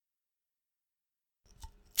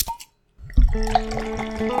Hello,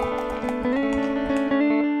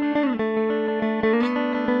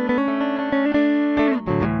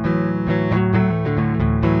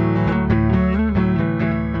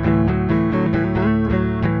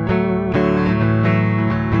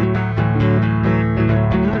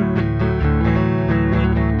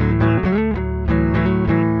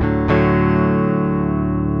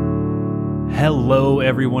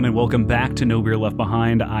 everyone, and welcome back to No Beer Left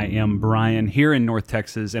Behind. I am Brian here in North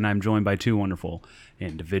Texas, and I'm joined by two wonderful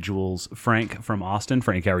individuals. Frank from Austin.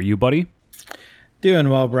 Frank, how are you, buddy? Doing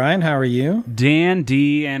well, Brian. How are you? Dan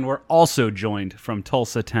D, and we're also joined from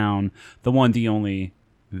Tulsa town, the one, the only,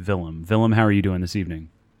 Willem. Willem, how are you doing this evening?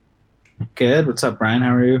 Good. What's up, Brian?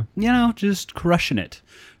 How are you? You know, just crushing it.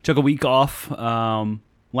 Took a week off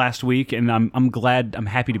last week, and I'm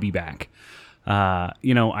happy to be back.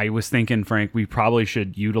 I was thinking, Frank, we probably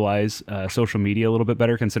should utilize social media a little bit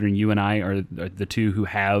better, considering you and I are the two who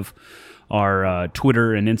have our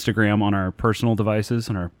Twitter and Instagram on our personal devices,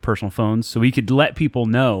 on our personal phones, so we could let people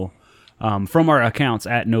know from our accounts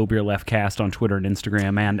at No Beer Left Cast on Twitter and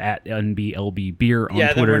Instagram, and at NBLB Beer on Twitter.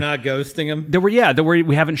 Yeah, that we're not ghosting them.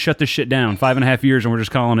 We haven't shut this shit down 5.5 years, and we're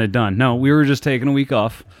just calling it done. No, we were just taking a week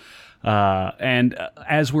off. And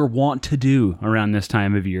as we're wont to do around this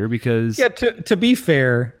time of year, because to be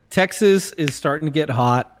fair, Texas is starting to get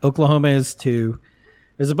hot. Oklahoma is too.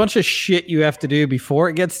 There's a bunch of shit you have to do before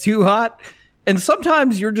it gets too hot, and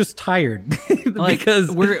sometimes you're just tired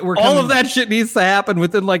because we're all of that shit needs to happen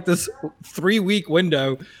within like this 3-week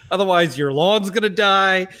window. Otherwise, your lawn's gonna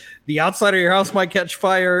die. The outside of your house might catch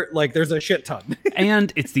fire. Like, there's a shit ton.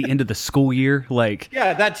 And it's the end of the school year. Like,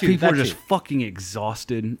 yeah, that too. People are just fucking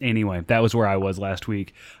exhausted. Anyway, that was where I was last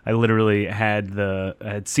week. I literally had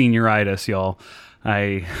senioritis, y'all.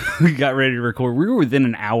 I got ready to record. We were within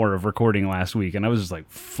an hour of recording last week, and I was just like,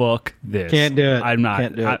 fuck this. Can't do it. I'm not.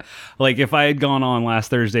 Can't do it. Like, if I had gone on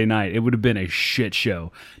last Thursday night, it would have been a shit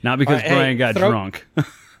show. Not because Brian got drunk.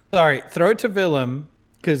 Sorry, throw it to Willem,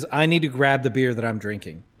 because I need to grab the beer that I'm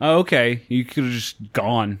drinking. Oh, okay. You could have just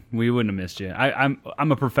gone. We wouldn't have missed you. I'm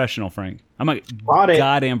a professional, Frank. I'm a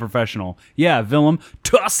goddamn professional. Yeah, Willem,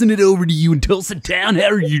 tossing it over to you in Tulsa Town. How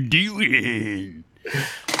are you doing?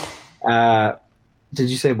 Did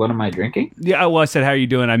you say, what am I drinking? Yeah, well, I said, how are you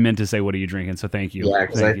doing? I meant to say, what are you drinking? So thank you. Yeah,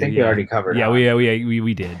 because I think we already covered it. Yeah,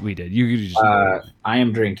 we did. You could just... I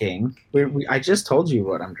am drinking. I just told you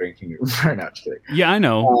what I'm drinking. Right now, just kidding. Yeah, I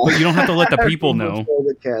know, but you don't have to let the people know. Before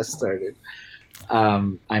the cast started.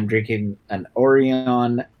 I'm drinking an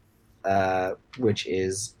Orion, which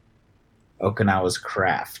is Okinawa's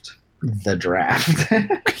Craft, the draft.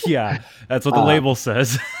 Yeah, that's what the label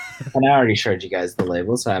says. And I already showed you guys the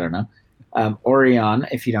label, so I don't know. Orion,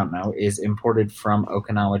 if you don't know, is imported from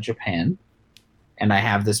Okinawa, Japan. And I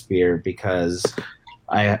have this beer because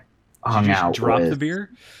I hung out drop with... the beer?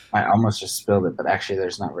 I almost just spilled it, but actually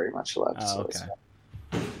there's not very much left. Oh, okay.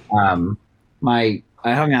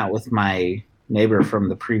 I hung out with my neighbor from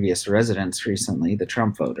the previous residence recently, the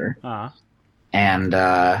Trump voter. Uh-huh. And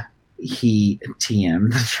he,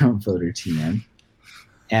 TM, the Trump voter TM,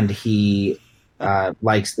 and he...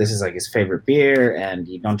 likes, this is like his favorite beer, and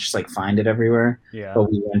you don't just like find it everywhere. Yeah. But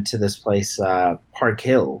we went to this place, Park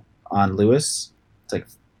Hill on Lewis. It's like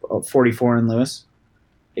 44 in Lewis.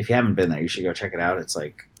 If you haven't been there, you should go check it out. It's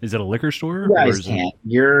like, is it a liquor store? You guys can't.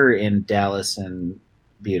 You're in Dallas and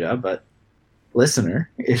Buda, but listener,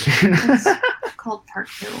 if you're not... It's called Park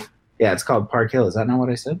Hill. Yeah, it's called Park Hill. Is that not what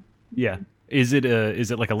I said? Yeah. Is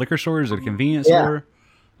it like a liquor store? Is it a convenience store?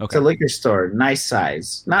 Okay. It's a liquor store, nice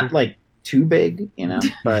size, not like too big, you know,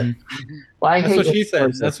 but well, I That's hate what she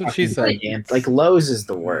said. That's what she said. Like Lowe's is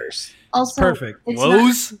the worst. Also, Perfect.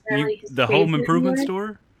 Lowe's, the home improvement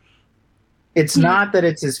store. It's not that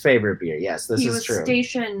it's his favorite beer. Yes, this he is was true.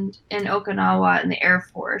 Stationed in Okinawa in the Air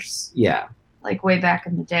Force. Yeah, like way back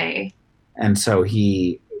in the day. And so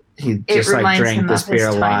he just like drank this beer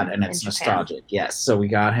a lot, and it's nostalgic. Japan. Yes, so we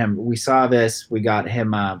got him. We saw this. We got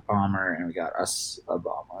him a bomber, and we got us a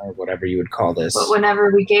bomber, or whatever you would call this. But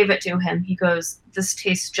whenever we gave it to him, he goes, "This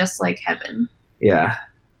tastes just like heaven." Yeah,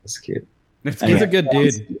 that's cute. He's a good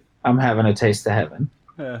dude. I'm having a taste of heaven.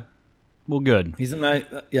 Yeah. Well, good. He's a nice.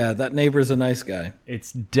 Yeah, that neighbor's a nice guy.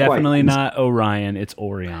 It's definitely not Orion. It's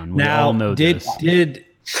Orion. We all know this. Did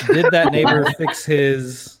that neighbor fix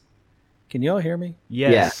his? Can you all hear me?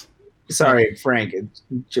 Yes. Yeah. Sorry, Frank.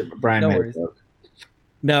 Brian made a joke.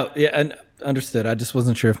 No, yeah, and understood. I just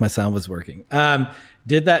wasn't sure if my sound was working.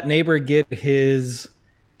 Did that neighbor get his,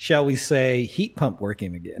 shall we say, heat pump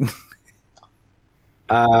working again?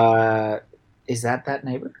 Is that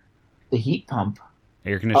neighbor? The heat pump.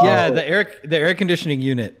 Air conditioning. Yeah, the air conditioning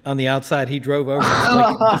unit on the outside. He drove over,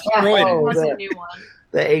 and, like, destroyed It it. was a the- new one.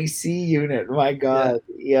 The AC unit. My God.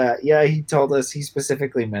 Yeah. He told us. He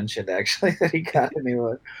specifically mentioned actually that he got a new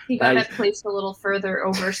one. He got Nice. it placed a little further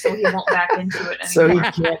over so he won't back into it anymore. So he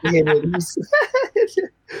can't hit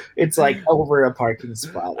it. It's like over a parking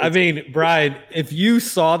spot. I mean, Brian, if you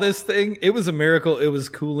saw this thing, it was a miracle. It was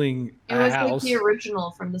cooling it a was house. like the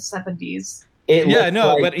original from the 70s. It Yeah, looked no,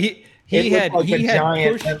 like- but it he looked like had a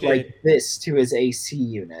giant pushed went it. like this to his AC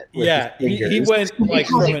unit. with Yeah, his he fingers. went like It had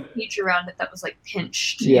from a an cage around it that was like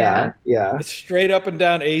pinched. Yeah. straight up and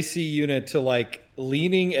down AC unit to like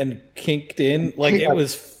leaning and kinked in. Like it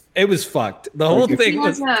was fucked. The whole Like, He thing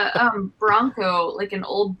has was a Bronco, like an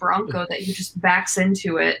old Bronco that he just backs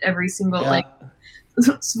into it every single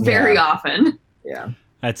very often. Yeah.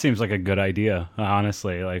 That seems like a good idea,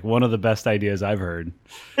 honestly. Like one of the best ideas I've heard.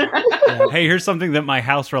 Yeah. Hey, here's something that my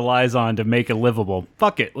house relies on to make it livable.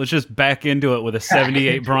 Fuck it. Let's just back into it with a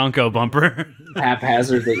 78 Bronco bumper.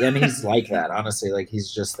 Haphazardly, and he's like that. Honestly, like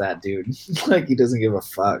he's just that dude. Like he doesn't give a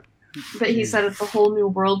fuck. But he said it's a whole new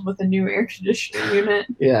world with a new air conditioning unit.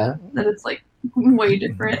 Yeah. That it's like way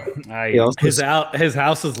different. He also his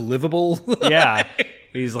house is livable. Yeah.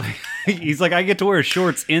 He's like, I get to wear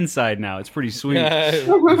shorts inside now. It's pretty sweet.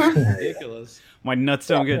 Ridiculous. My nuts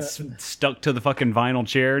don't get stuck to the fucking vinyl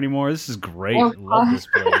chair anymore. This is great. Oh, I love this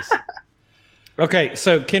place. Okay,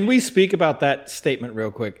 so can we speak about that statement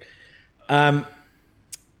real quick?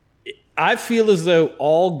 I feel as though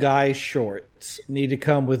all guy shorts need to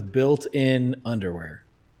come with built-in underwear.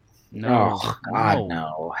 No. Oh God,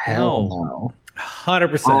 no. Hell no.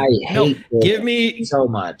 100%. I No, hate this give me so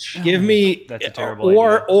much. give me That's a terrible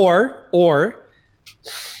or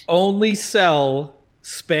only sell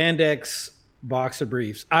spandex boxer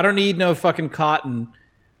briefs. I don't need no fucking cotton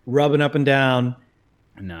rubbing up and down.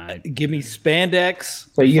 No, Give me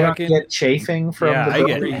spandex. So you don't fucking- get chafing from yeah, the I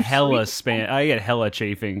get brief? I get hella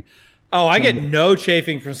chafing. Oh, I get no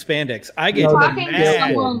chafing from spandex. I get No,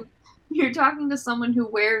 mad. You're talking to someone who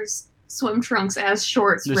wears swim trunks as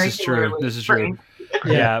shorts This is true. regularly. This is true. Frank.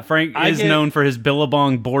 Yeah, Frank I is get- known for his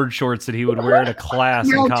Billabong board shorts that he would wear to class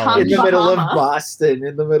You're in all in college. the middle of Bahama. Boston,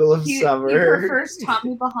 in the middle of He summer, prefers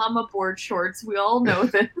Tommy Bahama board shorts. We all know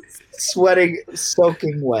this. sweating,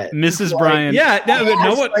 soaking wet. Mrs. Like, Bryan. Yeah, no, but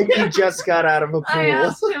no It's one. like he just got out of a I pool.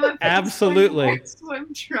 asked him if Absolutely. he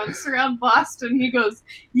swim trunks around Boston. He goes,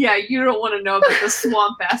 "Yeah, you don't want to know about the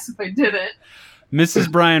swamp ass if I did it." Mrs.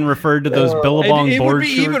 Bryan referred to those Oh. Billabong It would board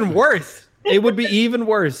be shorts. even worse. It would be even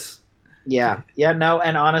worse. Yeah, no,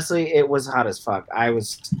 and honestly, it was hot as fuck. I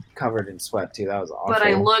was covered in sweat too. That was awful. But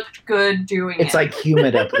I looked good doing it. It's like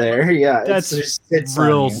humid up there. Yeah, That's it's just sits on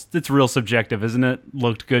real. you. It's real subjective, isn't it?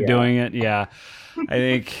 Looked good Yeah. doing it. Yeah, I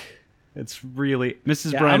think it's really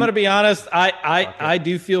Mrs. Yeah, Bryan. I'm gonna be honest. I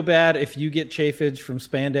do feel bad if you get chafage from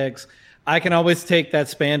spandex. I can always take that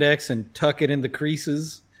spandex and tuck it in the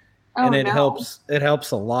creases, and it helps. It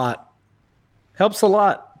helps a lot. Helps a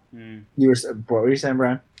lot. You were what were you saying,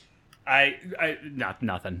 Brian?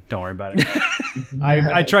 Nothing. Don't worry about it.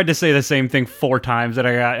 I tried to say the same thing 4 times that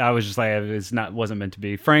I was just like wasn't meant to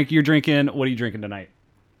be. Frank, you're drinking. What are you drinking tonight?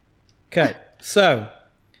 Okay, so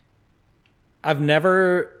I've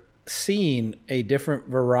never seen a different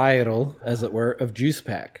varietal, as it were, of juice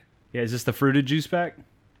pack. Yeah, is this the fruited juice pack?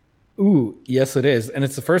 Ooh, yes, it is, and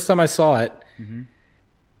it's the first time I saw it. Mm-hmm.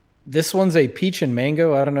 This one's a peach and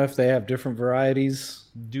mango. I don't know if they have different varieties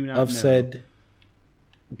Do not of know. said.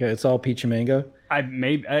 Okay, it's all peach and mango.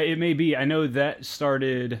 It may be. I know that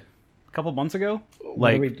started a couple months ago,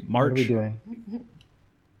 What are like we- March. What are we doing?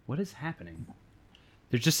 What is happening?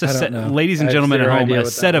 There's just a I don't set, know. ladies and I have gentlemen at zero home, idea a what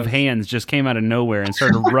that set of was. hands just came out of nowhere and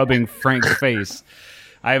started rubbing Frank's face.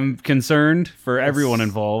 I'm concerned for everyone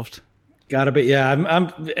involved. Gotta be. Yeah, I'm.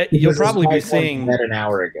 Because You'll his probably be wife went seeing. to bed an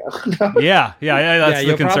hour ago. Yeah, that's Yeah, the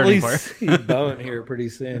you'll probably concerning part. see bone here pretty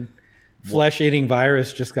soon. Flesh-eating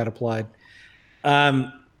virus just got applied.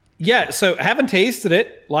 Yeah. So haven't tasted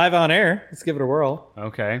it live on air. Let's give it a whirl.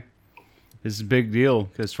 Okay, this is a big deal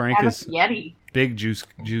because Frank Have a is Yeti. big juice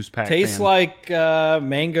pack. Tastes fan. like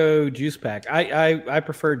mango juice pack. I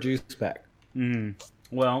prefer juice pack.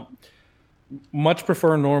 Well, Much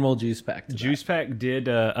prefer normal juice pack. to Juice Pack did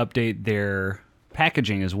update their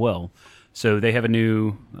packaging as well, so they have a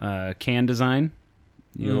new can design.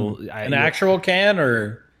 An actual can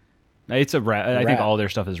or It's a wrap. I think Wrap. all their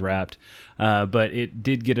stuff is wrapped, but it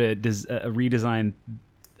did get a redesign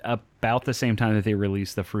about the same time that they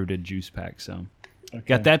released the fruited juice pack. So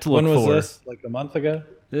got that to look when was for. this? Like a month ago.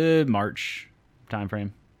 March timeframe,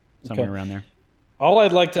 somewhere Okay. around there. All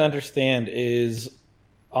I'd like to understand is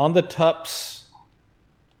on the Tups.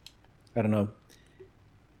 I don't know.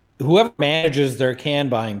 whoever manages their can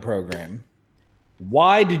buying program,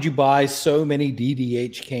 why did you buy so many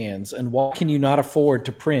DDH cans, and why can you not afford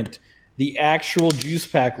to print the actual juice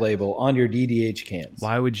pack label on your DDH cans?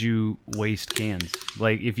 Why would you waste cans?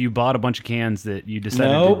 Like, if you bought a bunch of cans that you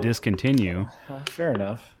decided to discontinue, Fair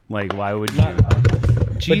enough. like, why would you?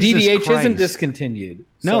 But Jesus DDH Christ. isn't discontinued.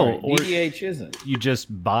 No, Sorry, DDH isn't. You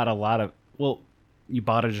just bought a lot of. Well, you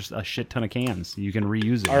bought just a shit ton of cans. You can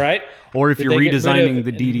reuse it. All right. Or if Did you're they get rid redesigning of-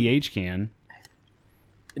 the DDH can,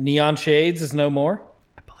 Neon Shades is no more.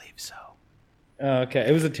 I believe so. Okay,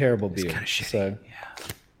 it was a terrible beer. kinda shitty, So,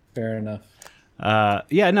 fair enough.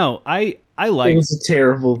 Yeah, no, I It like. was a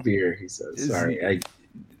terrible beer, he says. Sorry.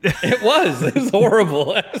 It was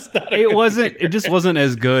horrible. It wasn't. It just wasn't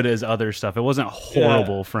as good as other stuff. It wasn't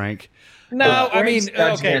horrible, Frank. No, I mean, Frank's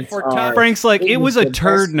okay. judgments For are- time, Frank's like, it was a the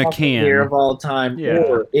turd best in a fucking beer can. of all time, Yeah.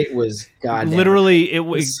 or it was goddamn. Literally, it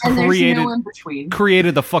was And there's created no in between.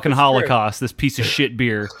 created the fucking Holocaust. This piece of shit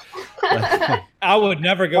beer. I would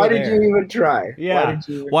never go Why there. did you even try? Yeah. Why did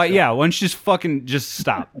you even Why? try? Yeah. Why don't you just fucking just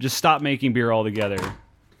stop making beer altogether?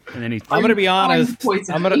 And then he I'm gonna be honest.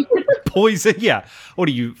 Poison. I'm gonna. poison. Yeah. What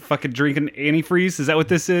are you fucking drinking antifreeze? Is that what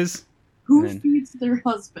this is? Who And- feeds their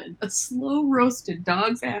husband a slow roasted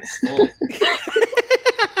dog's asshole?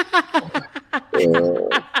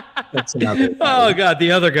 That's another. Oh god,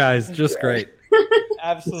 the other guys just great.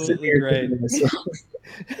 Absolutely great.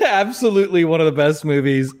 Absolutely one of the best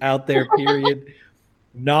movies out there. Period.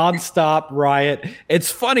 Non-stop riot.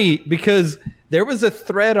 It's funny because there was a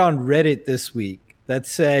thread on Reddit this week that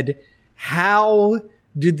said, "How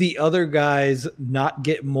did the other guys not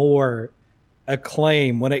get more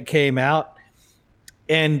acclaim when it came out?"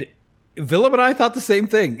 And Philip and I thought the same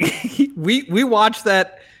thing. we watched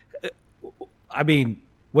that. I mean,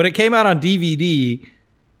 when it came out on DVD,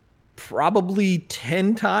 probably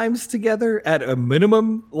 10 times together at a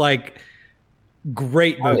minimum. Like,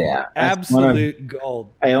 great Oh, movie. yeah. That's one of- Absolute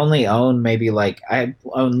gold. I only own I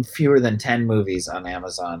own fewer than 10 movies on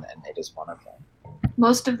Amazon, and it is one of them.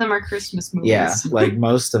 Most of them are Christmas movies. Yeah, like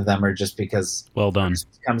most of them are just because Well done.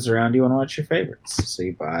 Christmas comes around, you want to watch your favorites, so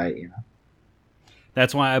you buy.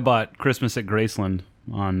 That's why I bought Christmas at Graceland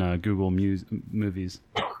on Google Movies.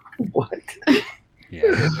 What?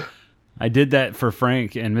 Yeah. I did that for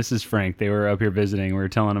Frank and Mrs. Frank. They were up here visiting. We were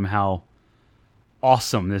telling them how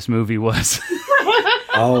awesome this movie was.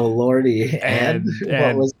 Oh lordy! And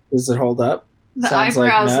And- does it hold up? The Sounds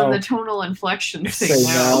like eyebrows no. and the tonal inflection Say thing.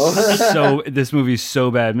 no. So this movie's so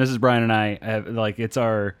bad. Mrs. Bryan and I have, like, it's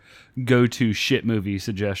our go-to shit movie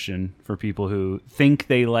suggestion for people who think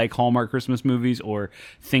they like Hallmark Christmas movies or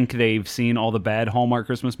think they've seen all the bad Hallmark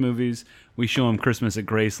Christmas movies. We show them Christmas at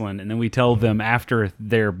Graceland, and then we tell them after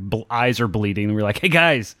their eyes are bleeding, and we're like, "Hey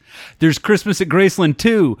guys, there's Christmas at Graceland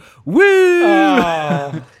too! Woo!"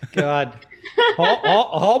 Oh, God.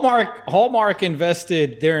 Hallmark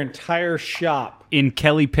invested their entire shop In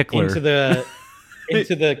Kelly Pickler.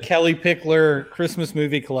 into the Kelly Pickler Christmas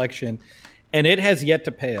movie collection, and it has yet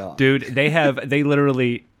to pay off. Dude, they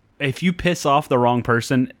literally, if you piss off the wrong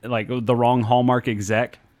person, like the wrong Hallmark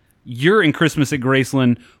exec, you're in Christmas at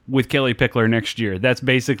Graceland with Kelly Pickler next year. That's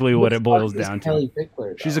basically what it boils down to. Kelly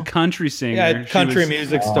Pickler, She's a though? country singer. Yeah, country She was-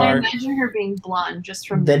 music I star. imagine her being blonde just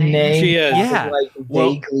from The name She is. Yeah. is like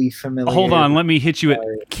Well, vaguely familiar. Hold on, let me hit you at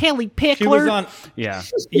Kelly Pickler. She was on. Yeah,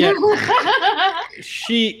 Yeah,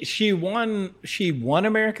 she won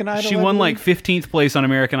American Idol. she I won believe? like 15th place on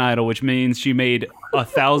American Idol, which means she made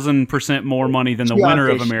 1,000% more money than the She winner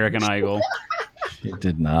of auditioned. American Idol. She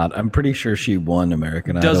did not. I'm pretty sure she won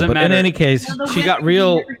American Doesn't Idol. But in matter. any case, So the she got winner,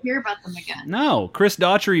 real. You never hear about them again. No, Chris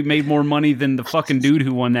Daughtry made more money than the fucking dude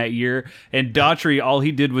who won that year, and Daughtry, all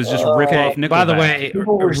he did was just rip off Nickelback. By the way,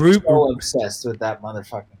 People were Rube, so obsessed with that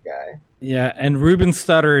motherfucking guy. yeah, and Ruben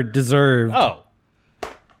Studdard deserved Oh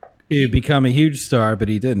to become a huge star, but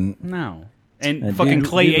he didn't. no, and And fucking dude-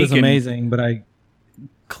 Clay dude was Aiken. amazing, but I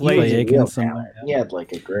Clay, He was a Aiken real somewhere. talent. He had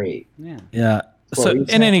like a great. yeah. yeah. Well, So he's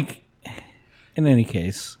in not- any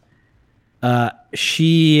case,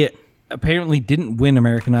 she apparently didn't win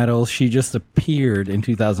American Idol. She just appeared in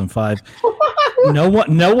 2005. No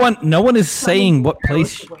one is saying what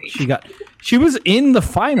place she got. She was in the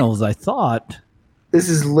finals, I thought. This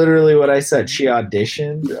is literally what I said. She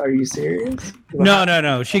auditioned. Are you serious?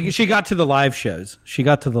 No. She got to the live shows.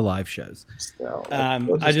 So,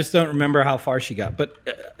 I just don't remember how far she got, but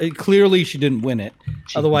clearly she didn't win it.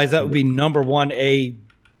 Otherwise, that would be number 1A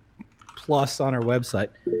plus on her website.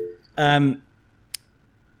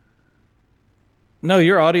 No,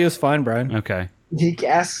 your audio is fine, Brian. Okay. He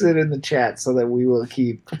asks it in the chat so that we will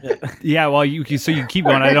keep. Yeah, well, you keep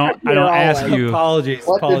going. I don't You're all ask like, you. Apologies.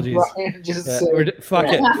 What did Apologies. Brian just Yeah, say? fuck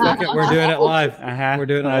it. We're doing it live. Uh-huh. We're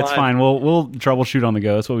doing it That's live. fine. We'll troubleshoot on the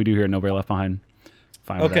go. That's what we do here at Nobody Left Behind.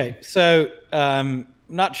 Fine. with Okay, so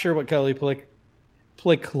not sure what Kelly Plickler.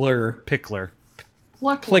 that. Pickler.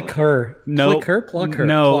 Pluck her. No, Pluck her.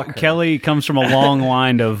 No, Pluck her. Kelly comes from a long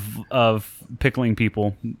line of pickling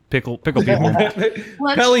people. Pickle people. Let's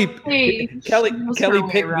Kelly- say Kelly- she knows Kelly her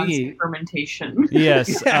way picked around me. fermentation.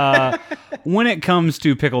 Yes. When it comes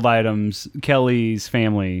to pickled items, Kelly's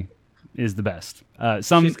family is the best.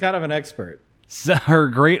 She's kind of an expert. Her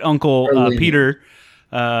great uncle Early. Peter.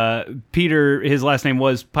 Peter, his last name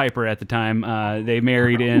was Piper at the time. They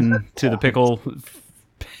married into the pickle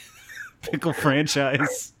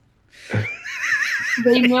franchise.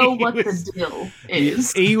 They know what the deal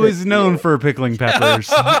is. He was known for pickling peppers.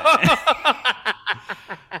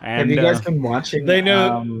 Have you guys been watching? They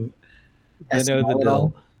know- They know the SNL at deal.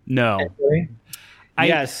 all? No. Actually?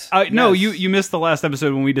 Yes. No, Yes. you missed the last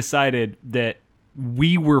episode when we decided that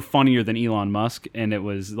we were funnier than Elon Musk, and it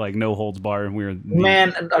was like no holds barred, and we were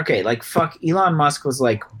Man, okay, like fuck. Elon Musk was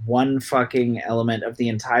like one fucking element of the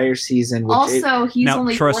entire season. Which Also, he's Now,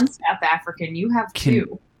 only trust- one South African. You have Can-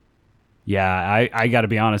 two. Yeah, I got to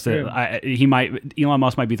be honest. Yeah. Elon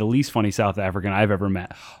Musk might be the least funny South African I've ever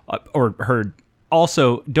met or heard.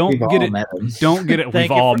 Also, don't we've get all it. met him. Don't get it.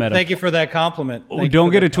 We've all met him. Thank you for that compliment. Thank you Don't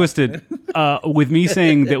for get that it twisted. With me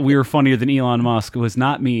saying that we were funnier than Elon Musk was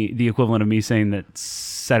not me the equivalent of me saying that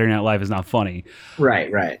Saturday Night Live is not funny.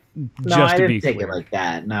 Right. No, Just I to didn't be take clear. it like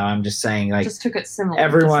that. No, I'm just saying like Just took it similar.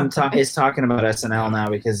 everyone is talking about SNL now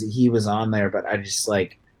because he was on there, but I just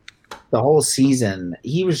like the whole season.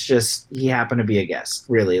 He happened to be a guest,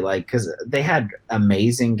 really, like because they had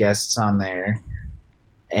amazing guests on there,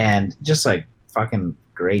 and just like fucking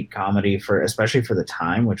great comedy especially for the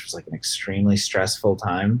time, which was like an extremely stressful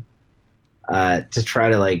time. To try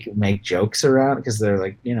to like make jokes around because they're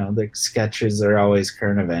like the sketches are always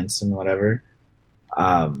current events and whatever.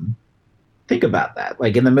 Think about that.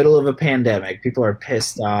 Like in the middle of a pandemic, people are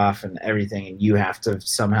pissed off and everything, and you have to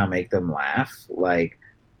somehow make them laugh. Like,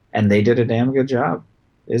 and they did a damn good job.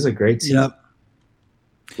 It was a great season. Yep.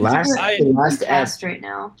 The last ep, fast right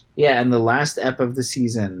now. yeah, and the last ep of the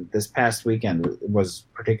season this past weekend was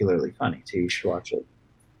particularly funny too. You should watch it.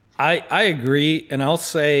 I agree, and I'll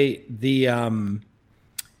say the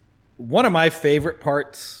one of my favorite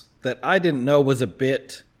parts that I didn't know was a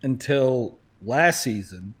bit until last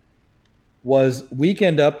season was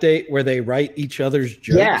Weekend Update, where they write each other's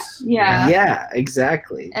jokes. Yeah.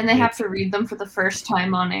 Exactly. And they have to read them for the first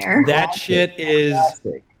time on air. That shit is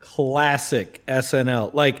Classic. classic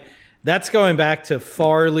SNL. Like that's going back to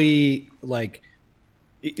Farley. Like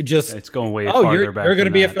it just It's going way oh, farther you're back. going to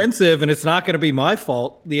than be that. offensive, and it's not going to be my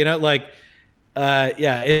fault. It's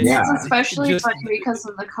Yeah. It's especially just- funny because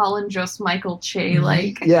of the Colin Jost Michael Che,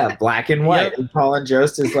 like Yeah, black and white. Yep. And Colin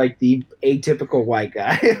Jost is like the atypical white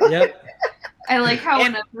guy. Yep. I like how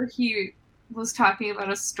And- whenever he was talking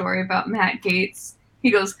about a story about Matt Gates,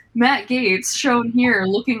 he goes, Matt Gates, shown here,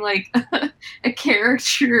 looking like a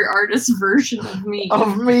caricature artist version of me.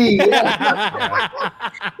 Of me. Yeah.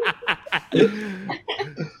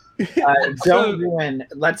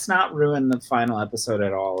 Let's not ruin the final episode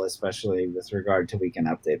at all, especially with regard to Weekend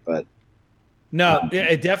Update. But No,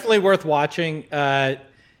 it definitely worth watching. And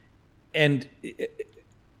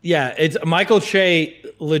it's Michael Che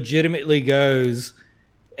legitimately goes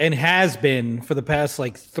and has been for the past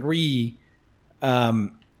like 3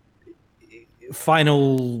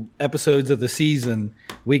 final episodes of the season,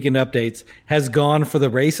 Weekend Updates, has gone for the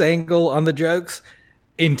race angle on the jokes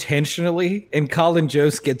intentionally, and Colin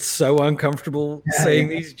Jost gets so uncomfortable saying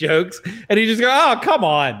these jokes, and he just goes, "Oh, come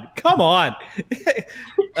on."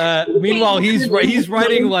 Meanwhile, he's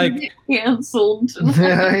writing like canceled.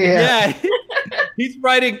 yeah. he's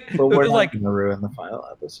writing But we're not like going to ruin the final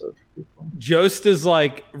episode for people. Jost is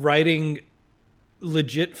like writing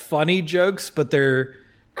legit funny jokes, but they're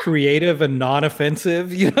creative and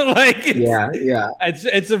non-offensive. It's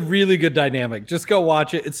a really good dynamic. Just go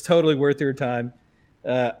watch it. It's totally worth your time.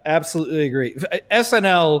 Absolutely agree.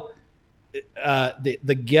 SNL,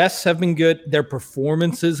 the guests have been good. Their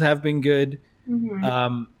performances have been good.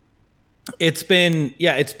 Mhm. It's been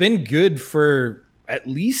good for at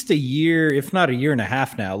least a year, if not a year and a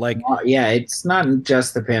half now. Like, Yeah, it's not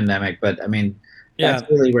just the pandemic, but I mean, that's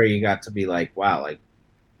really where you got to be like, wow, like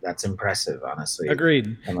that's impressive, honestly.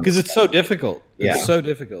 agreed. Because it's so difficult. Yeah. It's so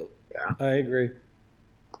difficult. Yeah. I agree.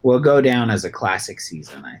 Will go down as a classic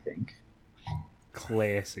season, I think.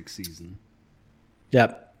 Classic season.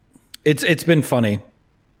 Yep. It's been funny.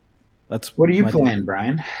 That's What are you my playing,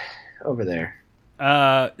 Brian? Over there.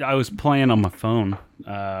 I was playing on my phone.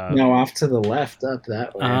 No, off to the left, up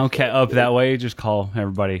that way. Okay, up that way. Just call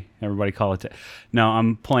everybody. Everybody call it. No,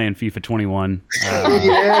 I'm playing FIFA 21. Yeah,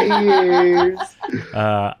 he is.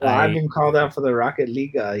 I've I've been called out for the Rocket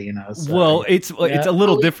League, So well, it's a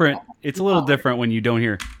little different. It's a little different when you don't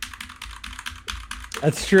hear.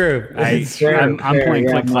 That's true. I'm playing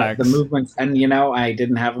click clacks. The movements, and I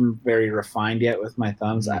didn't have them very refined yet with my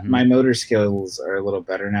thumbs. My motor skills are a little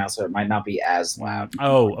better now, so it might not be as loud.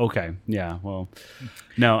 Oh, okay, yeah. Well,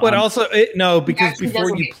 no, but also because Actually before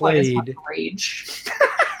doesn't you get quite as much played, rage.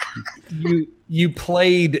 you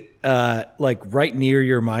played like right near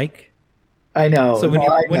your mic. I know. So when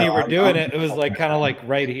I you were know. doing it was like kind of like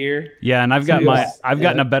right here. yeah, and I've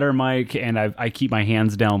gotten a better mic, and I keep my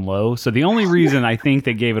hands down low. So the only reason I think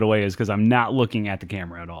they gave it away is because I'm not looking at the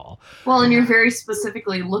camera at all. Well, and you're very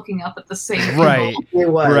specifically looking up at the same Right. angle. It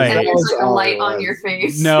was. Right. And That there's was like a all light it on was. your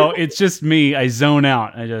face. No, it's just me. I zone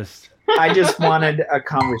out. I just wanted a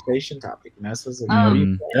conversation topic. So it's like,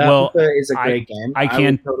 Well, FIFA is a great game. I can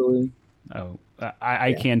would totally. Oh,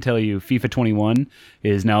 I can tell you, FIFA 21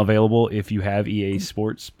 is now available if you have EA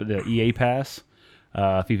Sports, but the EA Pass.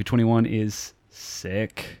 FIFA 21 is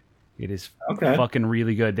sick. It is fucking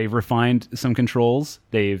really good. They've refined some controls.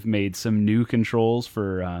 They've made some new controls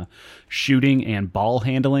for shooting and ball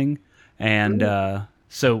handling. And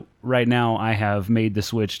so right now I have made the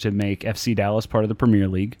switch to make FC Dallas part of the Premier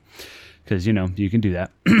League. Because you can do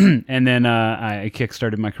that, and then I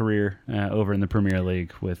kickstarted my career over in the Premier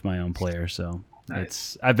League with my own player. So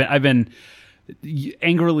nice. I've been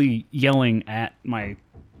angrily yelling at my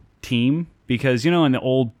team because in the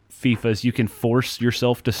old FIFAs you can force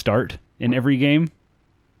yourself to start in every game.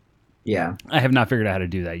 Yeah, I have not figured out how to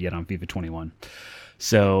do that yet on FIFA 21.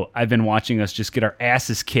 So I've been watching us just get our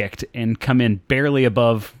asses kicked and come in barely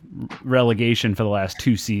above relegation for the last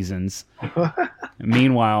 2 seasons.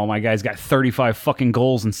 Meanwhile, my guy's got 35 fucking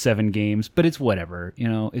goals in 7 games, but it's whatever.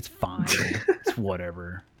 It's fine. It's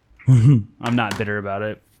whatever. I'm not bitter about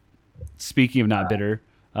it. Speaking of not bitter,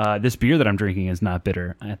 this beer that I'm drinking is not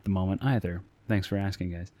bitter at the moment either. Thanks for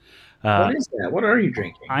asking, guys. What is that? What are you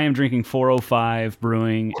drinking? I am drinking 405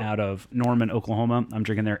 Brewing out of Norman, Oklahoma. I'm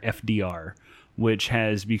drinking their FDR, which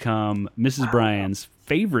has become Mrs. Bryan's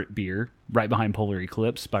favorite beer, right behind Polar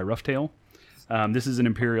Eclipse by Roughtail. This is an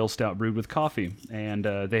imperial stout brewed with coffee, and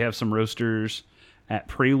they have some roasters at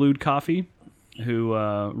Prelude Coffee who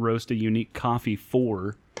roast a unique coffee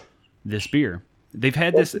for this beer. They've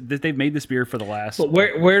had this. They've made this beer for the last. But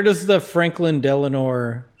where does the Franklin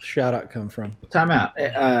Delano shout out come from? Time out.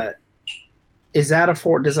 Is that a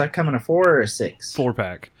 4? Does that come in a 4 or a 6?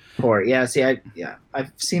 4-pack. 4. Yeah. See,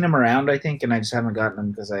 I've seen them around, I think, and I just haven't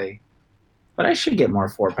gotten them but I should get more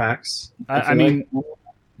 4-packs. I mean,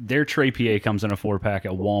 their Trey PA comes in a 4-pack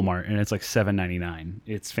at Walmart, and it's like $7.99.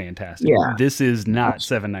 It's fantastic. Yeah. This is not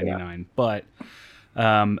 $7.99, but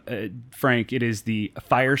Frank, it is the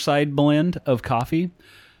fireside blend of coffee.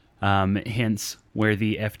 Hence where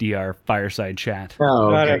the FDR fireside chat.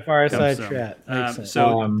 Oh, Got okay. it, fireside Comes from. chat. Makes sense.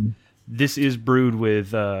 So this is brewed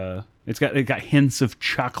with it got hints of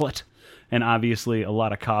chocolate and obviously a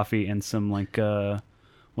lot of coffee and some like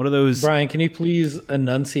what are those? Brian, can you please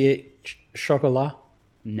enunciate chocolat?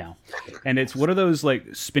 No. And it's what are those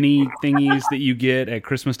like spinny thingies that you get at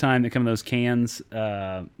Christmas time that come in those cans?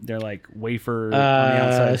 They're like wafer on the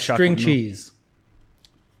outside. String chocolate milk. cheese.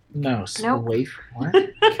 No. Nope. Wafer. What?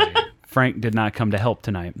 Okay. Frank did not come to help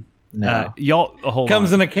tonight. No. Y'all hold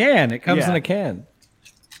Comes on. in a can. It comes Yeah. in a can.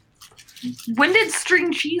 When did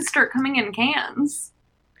string cheese start coming in cans?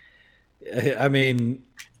 I mean,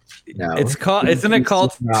 No. it's called. Isn't it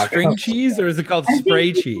called not. string cheese or is it called I think spray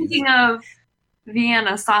you're cheese? Thinking of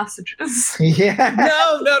Vienna sausages. Yeah.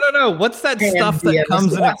 No. What's that stuff that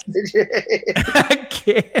comes in a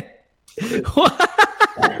can? What?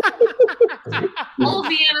 All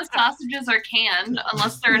Vienna sausages are canned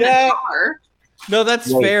unless they're in Yeah. a jar. No,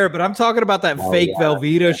 that's Wait. fair, but I'm talking about that Oh, fake yeah.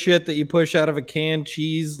 Velveeta shit that you push out of a can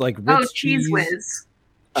cheese, like Ritz Oh, Cheese Whiz.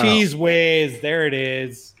 Cheese Whiz. There it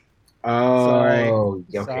is. Oh, Sorry.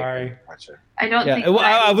 okay. Sorry. Gotcha. I don't Yeah, think well,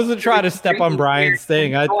 I wasn't trying to step on Brian's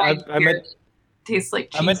thing. I meant tastes like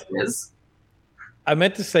I meant- Cheese Whiz. I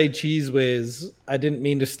meant to say Cheese Whiz. I didn't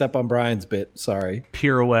mean to step on Brian's bit. Sorry.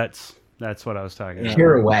 Pirouettes. That's what I was talking about.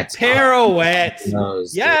 Pirouettes. Pirouette.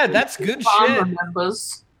 Those, Yeah, dude. that's good Mom shit.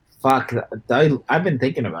 remembers. Fuck. I've been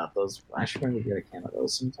thinking about those. I should maybe get a can of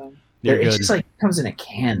those sometime. They're It's good. just like comes in a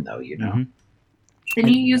can, though. You know. Mhm. Then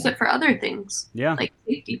you use it for other things, Yeah. like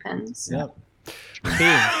safety pins. Yep.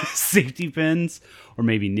 Safety pins, or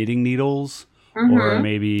maybe knitting needles, Mhm. or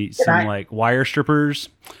maybe some I- like wire strippers,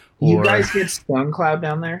 You Or- guys get Stone Cloud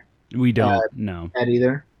down there? We don't. No. At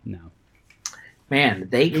either? No. Man,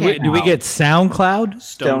 they Do came we out- get SoundCloud?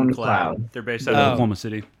 Stone Cloud. They're based out Oh. of Oklahoma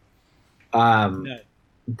City.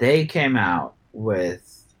 They came out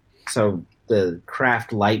with the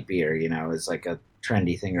craft light beer, is like a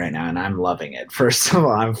trendy thing right now, and I'm loving it. First of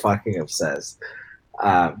all, I'm fucking obsessed.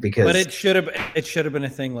 Because But it should have been a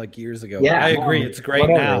thing like years ago. Yeah, I agree. no, It's great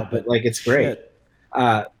whatever, now, but like it's great. shit.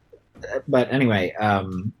 But anyway,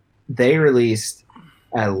 they released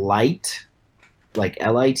a light, like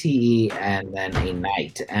LITE, and then a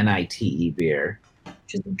night NITE beer,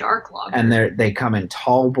 Which is a dark lager. and they come in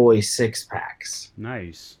tall boy 6-packs,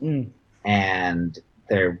 Nice. and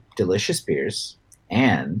they're delicious beers.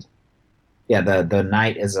 And yeah, the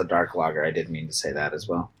night is a dark lager. I did mean to say that as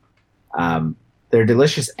well. They're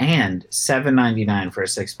delicious, and $7.99 for a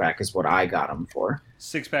 6-pack is what I got them for.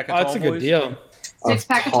 6-pack of Oh, that's Tall a good Boys? deal.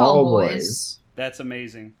 6-pack of Tall Boys. That's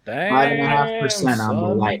amazing. 5.5% on the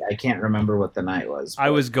son. light. I can't remember what the night was. I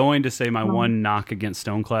but- was going to say my one knock against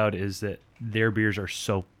Stone Cloud is that their beers are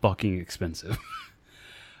so fucking expensive.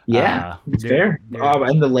 Yeah, it's they're- fair. they're- Oh,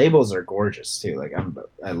 and the labels are gorgeous too. Like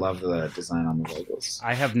I love the design on the labels.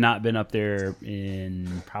 I have not been up there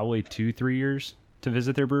in probably 2-3 years to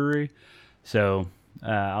visit their brewery, so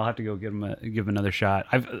I'll have to go give them another shot.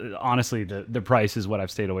 I've honestly the price is what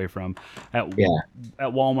I've stayed away from. At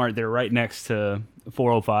Walmart, they're right next to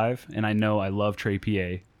 405, and I know I love Trey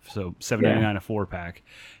PA, so $7.99 a 4-pack,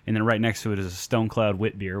 and then right next to it is a Stone Cloud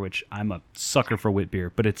wit beer, which I'm a sucker for wit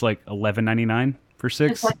beer, but it's like $11.99 for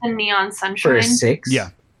 6. It's like the Neon For Sunshine. a 6, Yeah.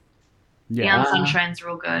 Yeah, Neon Sunshine's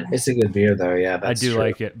real good. it's a good beer though. Yeah, I that's do true.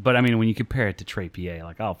 like it, but I mean, when you compare it to Trey PA,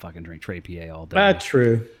 like I'll fucking drink Trey PA all day. That's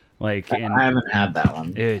true. Like, I and haven't had that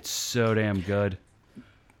one. it's so damn good.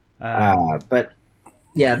 But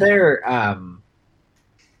yeah, they're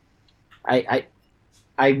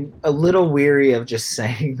I'm a little weary of just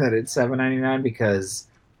saying that it's $7.99 because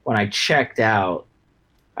when I checked out,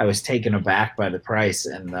 I was taken aback by the price,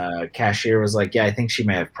 and the cashier was like, "Yeah, I think she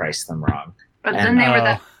may have priced them wrong." But And- then they were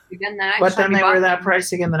that again the next But then time they you were bought that them.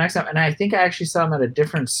 price again the next time, and I think I actually saw them at a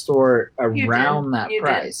different store You around did. that You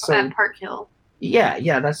price. did. So At Park Hill.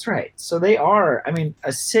 yeah, that's right. So they are. I mean, a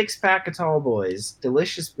 6-pack of Tall Boys,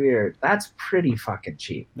 delicious beer. That's pretty fucking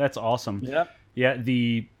cheap. That's awesome. Yep. Yeah,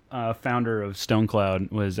 the founder of Stone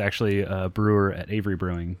Cloud was actually a brewer at Avery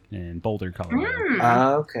Brewing in Boulder,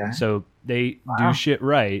 Colorado. Okay. So they Wow. do shit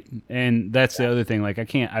right, and that's the other thing. Like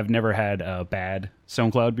I've never had a bad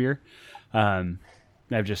Stone Cloud beer.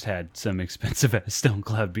 I've just had some expensive ass Stone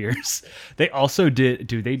Cloud beers. They also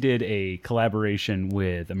did a collaboration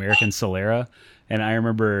with American Solera, and I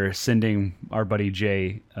remember sending our buddy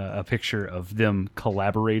Jay a picture of them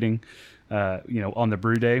collaborating, on the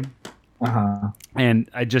brew day. And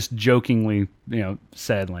I just jokingly,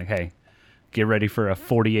 said like, "Hey, get ready for a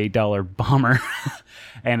 $48 bomber."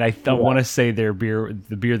 And I don't want to say the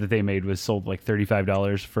beer that they made was sold like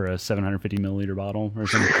 $35 for a 750 milliliter bottle or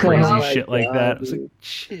some crazy Oh my shit like that. I God, was like, dude.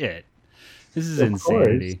 shit, this is Of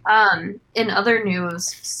insanity. In other news,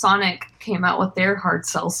 Sonic came out with their hard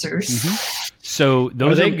seltzers. So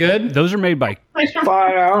those Are they good? Those are made by But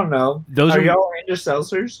I don't know. those Are are y'all into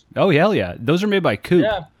seltzers? oh hell yeah, those are made by Coop.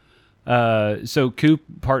 Yeah. So Coop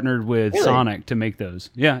partnered with Really? Sonic to make those.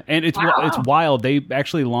 Yeah, and it's Wow. it's wild. They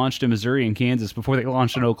actually launched in Missouri and Kansas before they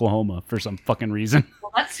launched in Oklahoma for some fucking reason.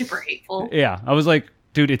 Well, that's super hateful. Yeah, I was like,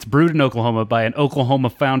 dude, it's brewed in Oklahoma by an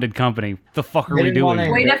Oklahoma-founded company. The fuck are They we didn't wanna-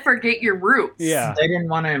 doing? Way to forget your roots. Yeah. They didn't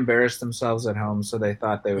want to embarrass themselves at home, so they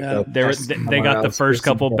thought they would Yeah. go. They test they somewhere got the else first for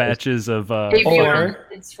some couple price. batches of. Maybe Or-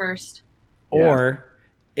 it's first. Or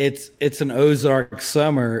it's an Ozark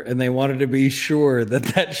summer, and they wanted to be sure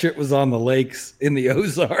that shit was on the lakes in the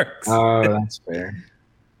Ozarks. Oh, that's fair.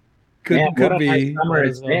 could Man, could what a be nice summer as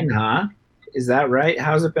it's well. been, huh? Is that right?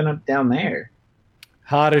 How's it been up down there?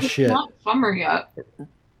 Hot as It's shit. not summer yet.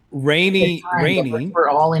 Rainy. But for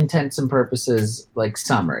all intents and purposes, like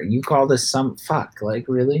summer. You call this some fuck? Like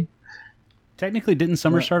really? Technically, didn't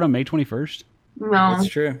summer Yeah. start on May 21st? No. That's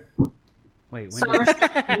true. Wait, when Summer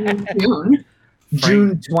starts in June.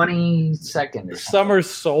 June 22nd or something. Summer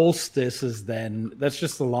solstice is then. That's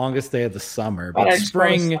just the longest day of the summer. But But I suppose-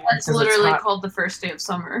 spring. That's Because it's literally hot. called the first day of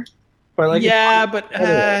summer. But like, Yeah, but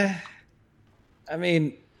Anyway. I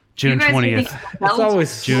mean, June You guys can 20th. think It's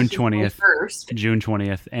always June June 20th. 1st. June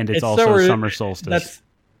 20th, and it's It's also so- summer solstice.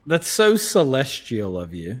 that's so celestial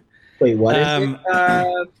of you. wait, what is Um,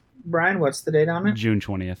 it? Brian, what's the date on it? June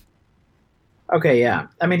 20th. Okay, yeah.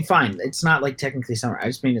 I mean, fine. It's not like technically summer. I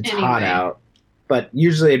just mean it's hot Anyway. out. But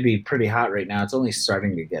usually it'd be pretty hot right now. It's only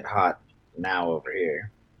starting to get hot now over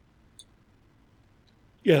here.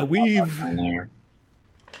 Yeah, Down there.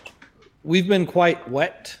 we've been quite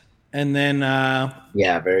wet, and then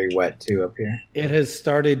Yeah, very wet too up here. it has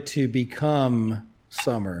started to become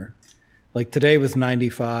summer. Like today was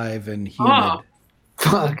 95 and humid. Oh.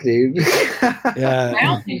 Fuck, dude. Yeah. I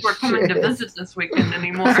don't think we're coming to visit this weekend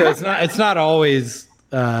anymore. So it's not always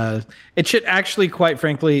it should actually, quite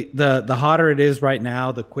frankly, the hotter it is right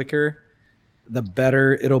now, the quicker, the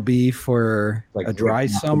better it'll be for Like a dry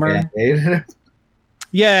ripping off the summer. Band-Aid.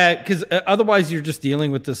 Yeah, because otherwise you're just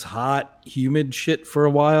dealing with this hot, humid shit for a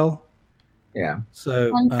while. Yeah.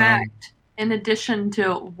 So Fun fact, in addition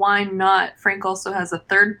to Why Not, Frank also has a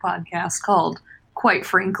third podcast called Quite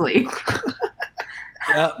Frankly.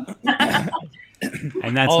 yeah.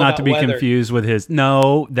 And that's All not about to be weather. confused with his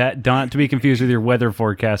not to be confused with your weather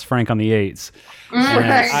forecast, Frank on the 8s. Frank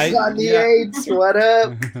I- on the yeah. 8s, what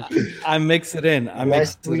up? I mix it in. I mix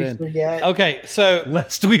Lest it we in. forget. Okay, so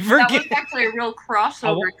Lest we That forget. was actually a real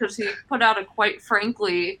crossover because he put out a Quite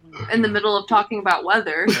Frankly in the middle of talking about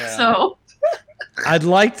weather. Yeah. So I'd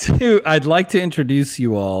like to introduce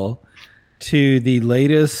you all to the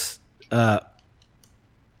latest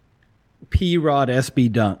P-Rod SB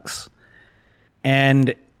Dunks.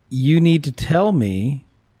 And you need to tell me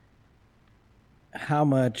how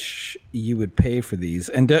much you would pay for these.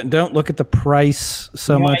 And don't look at the price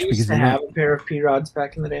so You know, much I used because to you have don't- a pair of P-Rods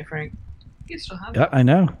back in the day, Frank. you still have Yeah, I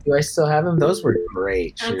know. Do I still have them? Those were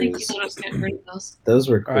great I don't think you shoes. let us get rid of those. Those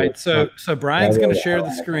were cool. All right, so Brian's Yeah, going to yeah, share yeah.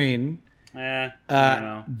 the screen. I don't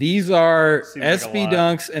know. These are Seems like a SB lot.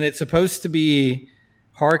 Dunks, and it's supposed to be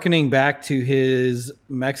hearkening back to his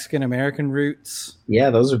Mexican American roots. Yeah,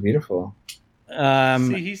 those are beautiful.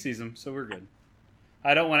 See, he sees them, so we're good.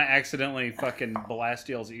 I don't want to accidentally fucking blast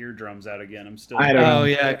y'all's eardrums out again. I'm still. I don't know. Oh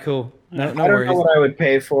yeah, cool. No I don't worries. know what I would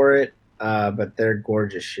pay for it, but they're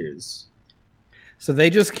gorgeous shoes. So they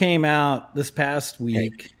just came out this past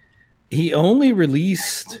week. He only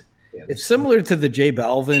released. Yeah, It's similar to the J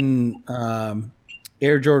Balvin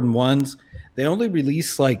Air Jordan 1s. They only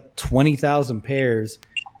released like 20,000 pairs.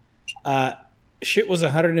 Shit was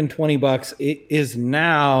 $120. It is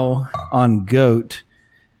now on GOAT.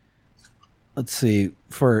 Let's see,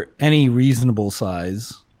 for any reasonable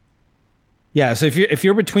size. Yeah, so if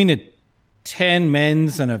you're between a 10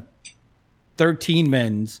 men's and a 13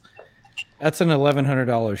 men's, that's an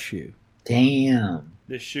 $1,100 shoe. Damn.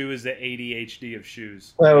 This shoe is the ADHD of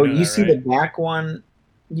shoes. Well, know you that, see right? the back one.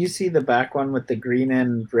 You see the back one with the green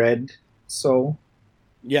and red sole.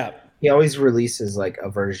 Yeah. He always releases like a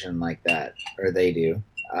version like that, or they do.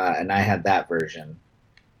 And I had that version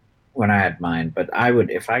when I had mine. But I would,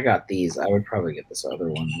 if I got these, I would probably get this other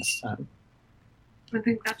one this time. I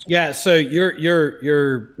think that's Yeah, so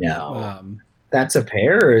you're No. That's a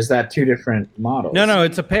pair, or is that two different models? no,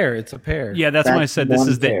 it's a pair. It's a pair. Yeah, that's when I That's said this one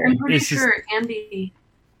is the. pair. I'm pretty This is sure Andy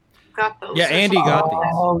got those. Yeah, Andy got these.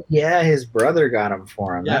 Oh, yeah, his brother got them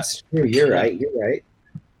for him. Yeah. That's true. You're right. You're right.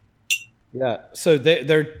 Yeah. So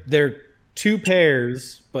they're two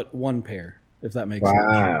pairs, but one pair, if that makes sense.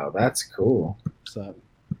 Wow, that's cool. So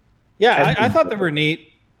yeah, I thought they were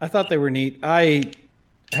neat. I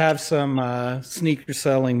have some sneaker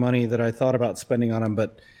selling money that I thought about spending on them,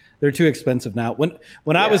 but they're too expensive now.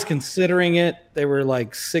 When I was considering it, they were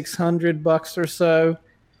like $600 or so,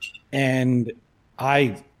 and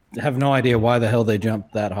I have no idea why the hell they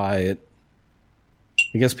jumped that high.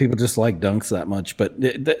 I guess people just like Dunks that much, but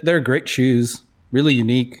they're great shoes, really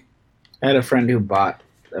unique. I had a friend who bought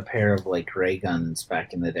a pair of like ray guns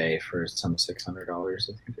back in the day for some $600, I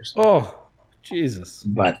think, or something. Oh, Jesus!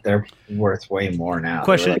 But they're worth way more now. They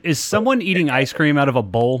question: were like- Is someone eating ice cream out of a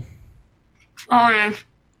bowl? Oh yeah.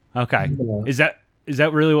 Okay, is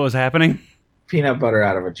that really what was happening? peanut butter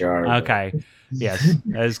out of a jar. Okay, yes,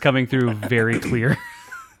 that is coming through very clear.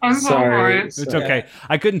 I'm so Sorry. It's okay.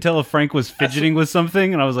 I couldn't tell if Frank was fidgeting with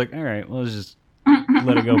something, and I was like, all right, well, let's just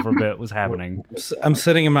let it go for a bit. What's happening? I'm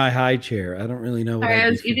sitting in my high chair. I don't really know what Sorry, I'd I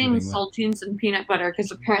be was eating fidgeting with. saltines and peanut butter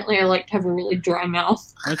because apparently I like to have a really dry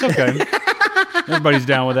mouth. It's okay. Everybody's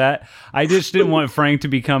down with that. I just didn't want Frank to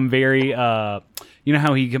become very, you know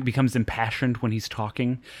how he becomes impassioned when he's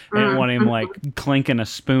talking? I didn't want him like clinking a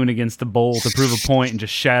spoon against the bowl to prove a point and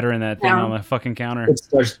just shattering that thing Yeah. on the fucking counter. It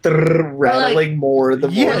starts rattling more the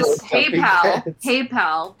more. Yes. the Hey stuff he pal, gets. hey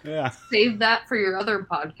pal, Yeah. save that for your other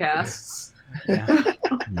podcasts. Yeah.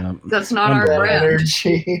 Yep. That's not our That brand.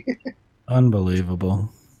 energy.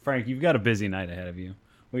 Unbelievable. Frank, you've got a busy night ahead of you.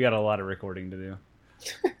 We got a lot of recording to do.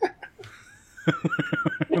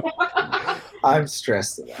 I'm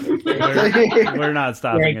stressed about it. We're not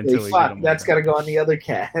stopping Frankly, until we fuck, get them. that's got to go on the other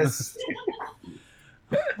cast.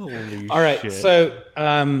 Holy All right, shit. so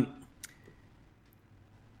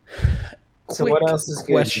So what else is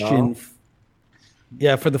good? question? Y'all?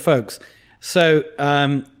 Yeah, for the folks. So,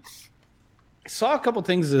 saw a couple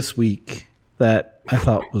things this week that I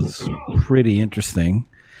thought was pretty interesting.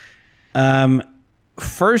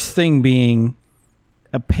 First thing being,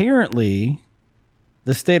 apparently,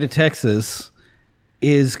 the state of Texas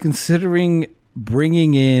is considering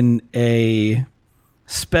bringing in a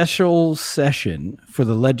special session for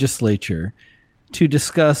the legislature to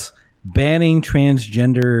discuss banning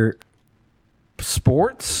transgender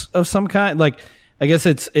sports of some kind. Like, I guess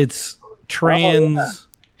it's trans. Oh,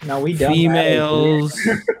 yeah. No, we done females.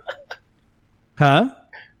 Huh?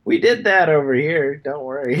 We did that over here. Don't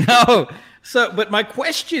worry. No. So, but my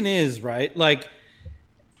question is, right? Like,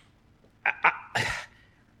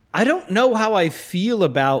 I don't know how I feel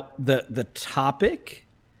about the topic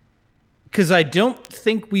because I don't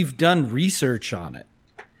think we've done research on it.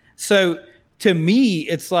 So to me,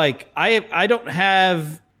 it's like I don't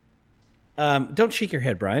have. Don't shake your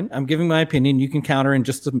head, Brian. I'm giving my opinion. You can counter in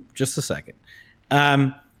just a second.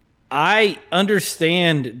 I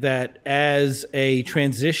understand that as a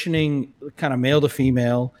transitioning kind of male to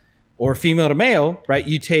female or female to male, right?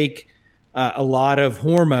 You take a lot of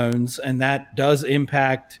hormones, and that does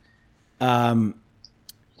impact, in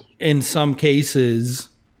some cases,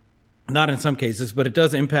 not in some cases, but it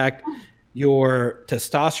does impact your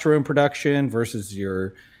testosterone production versus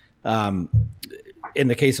your, in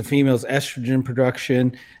the case of females, estrogen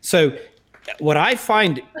production. So what I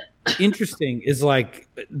find interesting is like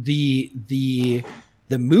the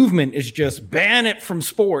movement is just ban it from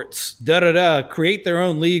sports, create their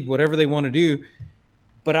own league, whatever they want to do.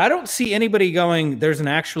 But I don't see anybody going, there's an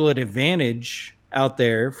actual advantage out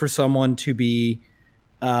there for someone to be,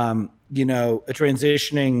 a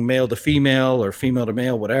transitioning male to female or female to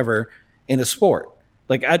male, whatever, in a sport.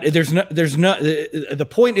 Like the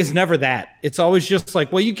point is never that. It's always just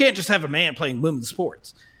like, well, you can't just have a man playing women's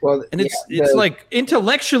sports. Well, and it's like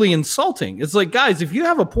intellectually insulting. It's like, guys, if you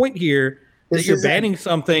have a point here that you're banning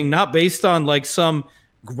something not based on like some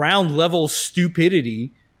ground level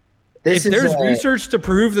stupidity, if there's research to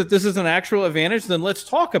prove that this is an actual advantage, then let's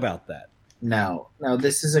talk about that. No,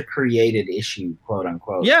 this is a created issue, quote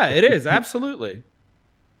unquote. Yeah, it is. Absolutely.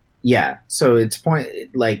 Yeah. So it's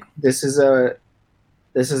like this is a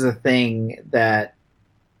thing that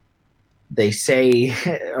they say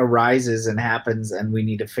arises and happens, and we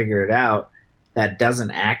need to figure it out. That doesn't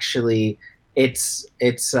actually. They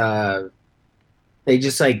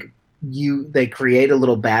just like they create a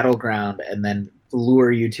little battleground and then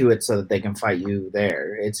lure you to it so that they can fight you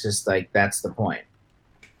there. It's just like that's the point.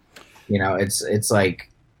 It's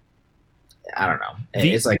like I don't know.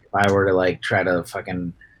 It's like if I were to like try to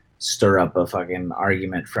fucking stir up a fucking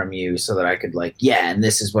argument from you so that I could like, yeah, and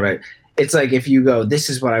this is what it's like if you go, this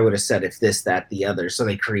is what I would have said if this, that, the other. So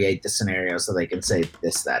they create the scenario so they can say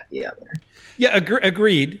this, that, the other. Yeah,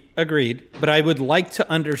 agreed. But I would like to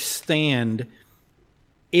understand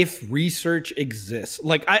if research exists.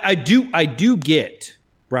 Like I do get,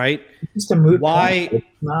 right? It's just a moot why point.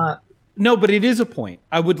 It's not. No, but it is a point.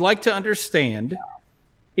 I would like to understand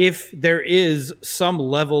if there is some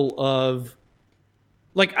level of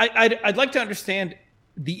like I'd like to understand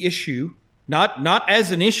the issue, not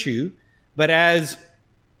as an issue, but as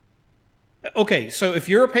okay. So if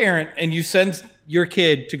you're a parent and you send your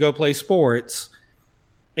kid to go play sports,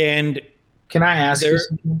 and can I ask you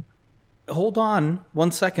something? Hold on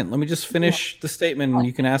 1 second. Let me just finish the statement, and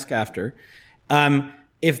you can ask after.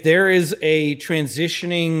 If there is a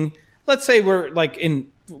transitioning, let's say we're like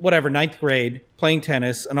in whatever 9th grade playing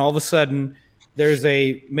tennis, and all of a sudden there's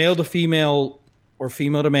a male to female or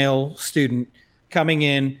female to male student coming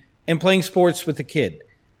in and playing sports with the kid.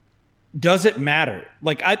 Does it matter?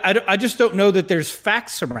 Like, I just don't know that there's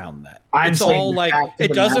facts around that. It's all like,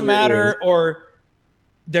 it doesn't matter, or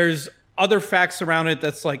there's other facts around it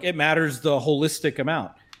that's like, it matters the holistic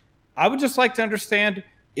amount. I would just like to understand,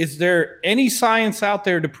 is there any science out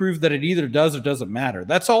there to prove that it either does or doesn't matter?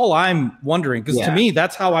 That's all I'm wondering, because to me,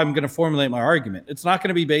 that's how I'm going to formulate my argument. It's not going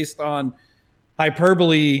to be based on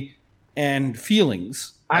hyperbole and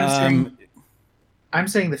feelings. I'm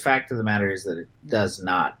saying the fact of the matter is that it does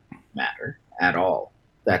not matter at all.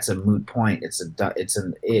 That's a moot point.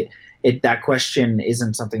 That question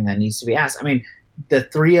isn't something that needs to be asked. I mean, the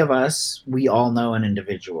three of us, we all know an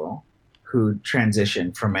individual who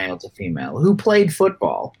transitioned from male to female, who played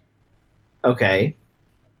football, okay,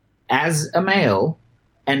 as a male,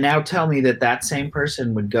 and now tell me that same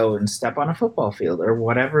person would go and step on a football field or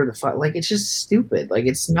whatever the fuck. Like, it's just stupid. Like,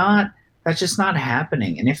 that's just not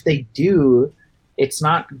happening. And if they do, it's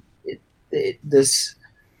not this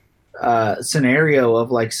scenario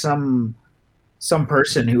of like some some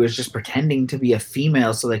person who is just pretending to be a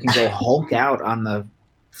female so they can go Hulk out on the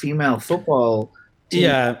female football team.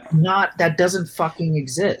 Yeah. That doesn't fucking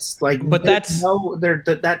exist. Like, but that's no,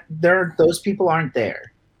 those people aren't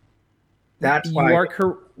there. That's you why are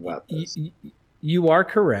you are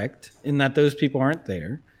correct in that those people aren't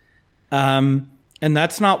there. And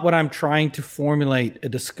that's not what I'm trying to formulate a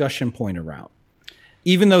discussion point around.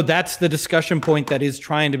 Even though that's the discussion point that is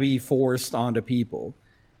trying to be forced onto people.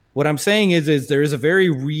 What I'm saying is there is a very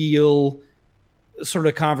real sort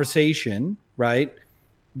of conversation, right?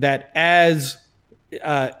 That as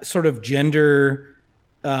sort of gender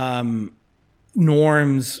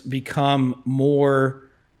norms become more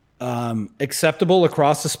acceptable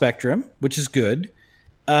across the spectrum, which is good,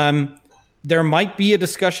 there might be a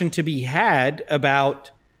discussion to be had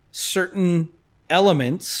about certain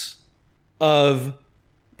elements of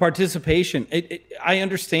participation. I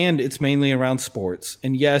understand it's mainly around sports.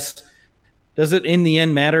 And yes, does it in the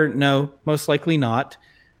end matter? No, most likely not.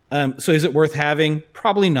 So is it worth having?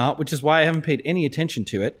 Probably not, which is why I haven't paid any attention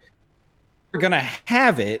to it. If we're going to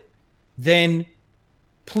have it, then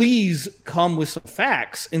please come with some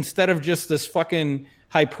facts instead of just this fucking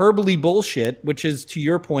hyperbole bullshit, which is, to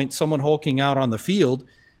your point, someone hulking out on the field.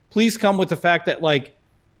 Please come with the fact that, like,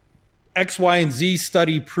 X, Y, and Z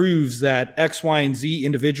study proves that X, Y, and Z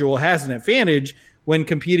individual has an advantage when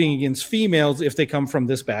competing against females if they come from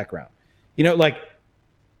this background. You know, like,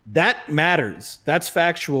 that matters. That's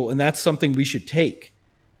factual, and that's something we should take.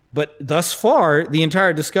 But thus far, the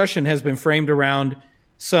entire discussion has been framed around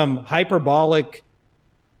some hyperbolic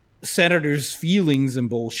senator's feelings and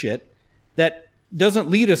bullshit that doesn't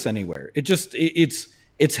lead us anywhere.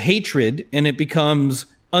 It's hatred, and it becomes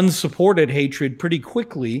unsupported hatred pretty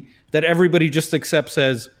quickly that everybody just accepts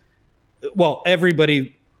as, well,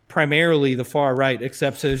 everybody, primarily the far right,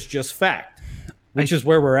 accepts as just fact, which is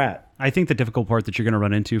where we're at. I think the difficult part that you're going to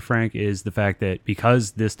run into, Frank, is the fact that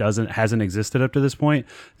because this hasn't existed up to this point,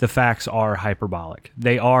 the facts are hyperbolic.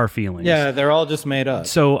 They are feelings. Yeah, they're all just made up.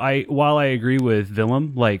 So while I agree with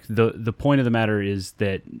Willem, like the point of the matter is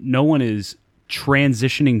that no one is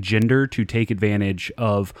transitioning gender to take advantage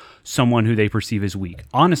of someone who they perceive as weak.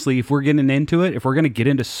 Honestly, if we're getting into it, if we're going to get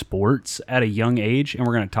into sports at a young age and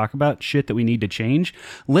we're going to talk about shit that we need to change,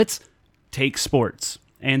 let's take sports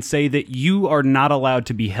and say that you are not allowed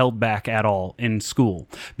to be held back at all in school,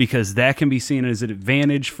 because that can be seen as an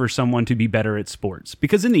advantage for someone to be better at sports.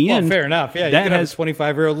 Because in the end, fair enough. Yeah, that you has a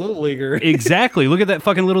 25-year-old little leaguer. Exactly. Look at that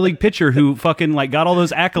fucking little league pitcher who fucking like got all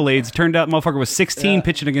those accolades. Turned out motherfucker was 16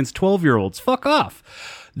 pitching against 12-year-olds. Fuck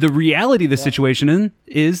off. The reality of the situation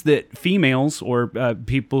is that females or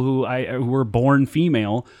people who were born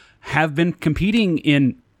female have been competing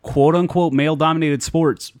in quote-unquote male-dominated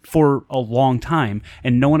sports for a long time,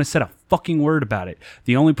 and no one has said a fucking word about it.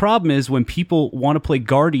 The only problem is when people want to play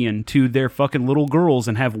guardian to their fucking little girls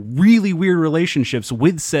and have really weird relationships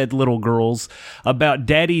with said little girls about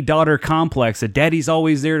daddy-daughter complex, that daddy's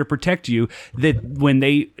always there to protect you, that when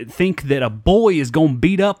they think that a boy is going to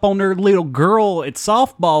beat up on their little girl at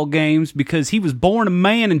softball games because he was born a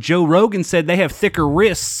man and Joe Rogan said they have thicker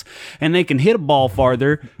wrists and they can hit a ball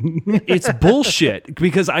farther, it's bullshit.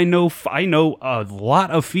 Because I know a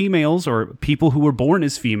lot of females or people who were born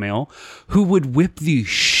as female who would whip the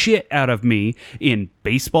shit out of me in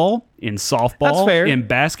baseball, in softball, in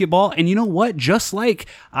basketball. And you know what? Just like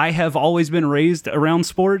I have always been raised around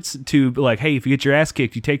sports to like, hey, if you get your ass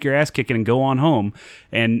kicked, you take your ass kicking and go on home.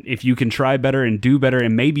 And if you can try better and do better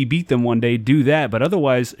and maybe beat them one day, do that. But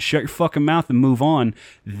otherwise, shut your fucking mouth and move on.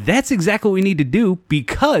 That's exactly what we need to do,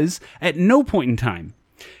 because at no point in time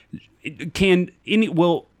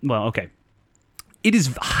okay. It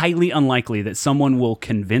is highly unlikely that someone will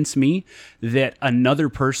convince me that another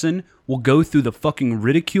person will go through the fucking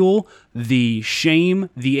ridicule, the shame,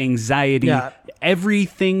 the anxiety,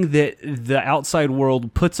 everything that the outside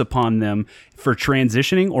world puts upon them for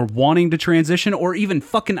transitioning or wanting to transition or even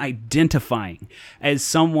fucking identifying as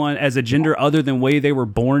someone, as a gender other than the way they were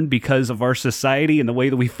born because of our society and the way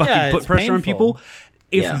that we fucking put pressure on people.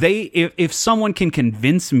 If someone can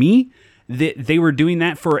convince me that they were doing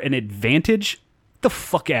that for an advantage, the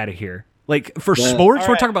fuck out of here. Like for sports,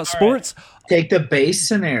 we're talking about sports. Take the base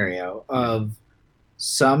scenario of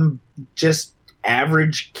some just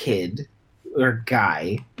average kid or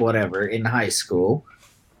guy, whatever, in high school,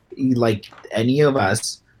 like any of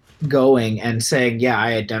us, going and saying, yeah,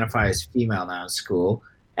 I identify as female now in school,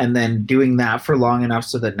 and then doing that for long enough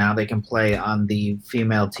so that now they can play on the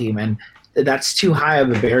female team. And that's too high of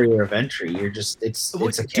a barrier of entry. You're just it's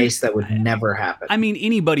a case that would never happen. I mean,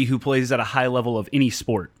 anybody who plays at a high level of any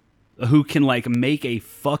sport, who can like make a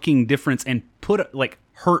fucking difference and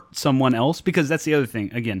hurt someone else, because that's the other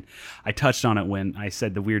thing. Again, I touched on it when I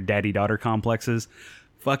said the weird daddy-daughter complexes.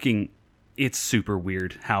 Fucking, it's super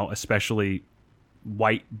weird how especially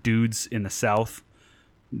white dudes in the South,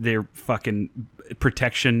 their fucking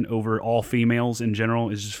protection over all females in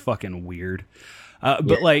general is just fucking weird.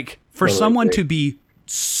 But like for totally someone agree. to be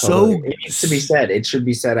so It needs to be said. It should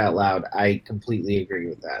be said out loud. I completely agree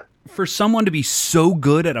with that. for someone to be so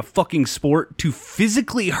good at a fucking sport to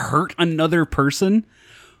physically hurt another person,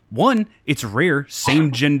 one, it's rare,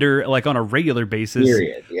 same gender, like on a regular basis.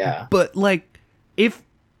 Period. Yeah. But like, if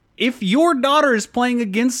your daughter is playing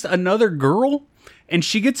against another girl and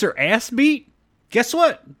she gets her ass beat, guess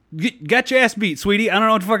what? Got your ass beat, sweetie. I don't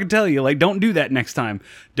know what to fucking tell you. Like, don't do that next time.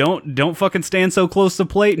 Don't fucking stand so close to the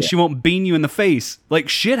plate and she won't bean you in the face. Like,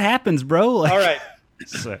 shit happens, bro. Like, All right.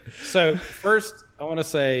 so First, I want to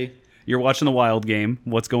say you're watching the Wild game.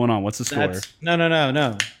 What's going on? What's the score?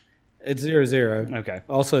 No. It's 0-0. Okay.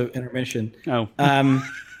 Also intermission. Oh.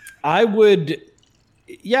 I would,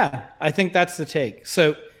 yeah, I think that's the take.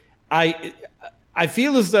 So I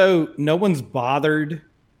feel as though no one's bothered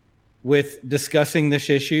with discussing this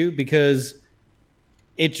issue because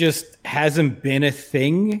it just hasn't been a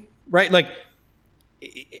thing, right? Like,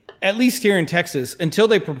 at least here in Texas, until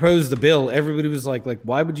they proposed the bill, everybody was like,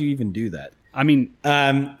 why would you even do that? I mean,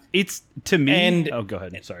 it's to me. and- oh, go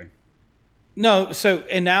ahead. Sorry. No, so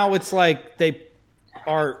and now it's like they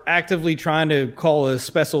are actively trying to call a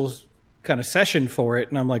special kind of session for it,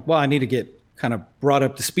 and I'm like, well, I need to get kind of brought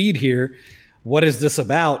up to speed here. What is this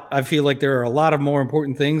about? I feel like there are a lot of more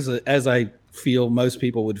important things, as I feel most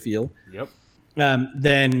people would feel, Yep.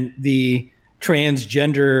 than the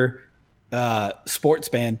transgender sports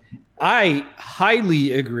ban. I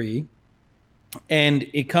highly agree, and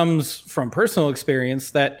it comes from personal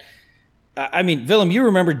experience that. I mean, Willem, you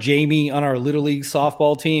remember Jamie on our Little League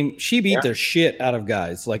softball team? She beat the shit out of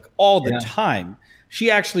guys like all the time. She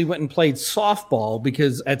actually went and played softball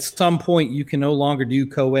because at some point you can no longer do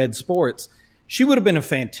co-ed sports. She would have been a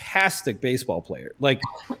fantastic baseball player. Like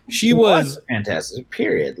she was fantastic,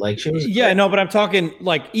 period. Like she was. Yeah, no, but I'm talking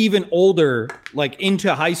like even older, like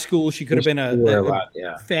into high school, she could have been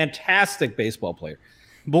a fantastic baseball player.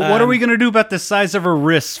 But what are we going to do about the size of her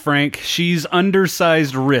wrists, Frank? She's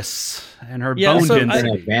undersized wrists and her bone so an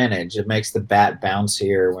density. advantage. It makes the bat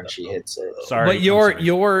bouncier when she hits it. Sorry. But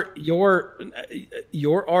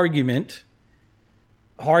your argument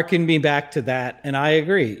harken me back to that, and I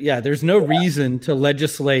agree. Yeah, there's no reason to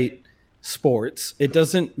legislate sports. It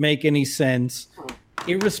doesn't make any sense,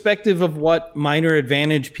 irrespective of what minor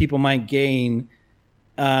advantage people might gain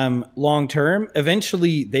long term.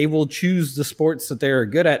 Eventually, they will choose the sports that they're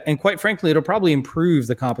good at, and quite frankly, it'll probably improve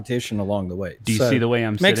the competition along the way. Do you see the way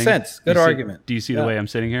I'm sitting? Makes sense. Good argument. Do you see the way I'm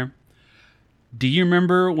sitting here? Do you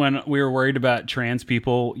remember when we were worried about trans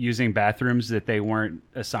people using bathrooms that they weren't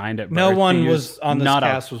assigned at birth? No one to was use? on this Not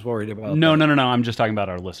cast was worried about No, that. no. I'm just talking about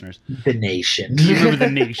our listeners. The nation. Do you remember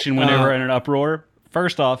the nation when they were in an uproar?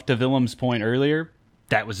 First off, to Willem's point earlier,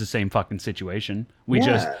 that was the same fucking situation.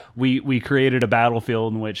 We created a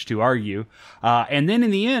battlefield in which to argue, and then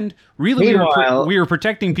in the end, really, we were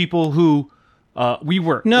protecting people who we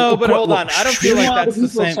were. No, but hold on. I don't feel like that's the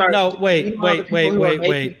same. No, wait.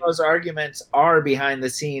 Those arguments are behind the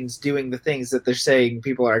scenes doing the things that they're saying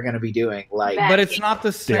people are going to be doing. Like, but it's not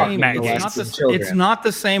the same. It's not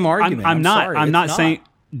the same argument. I'm not saying.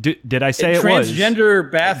 Did I say it was? Transgender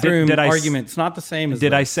bathroom argument. It's not the same as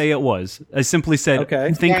Did I say it was? I simply said,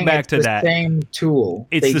 think back to that. Same tool.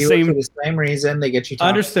 It's the same for the same reason. They get you talking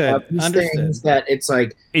understood. about these things that it's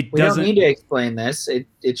like we don't need to explain this.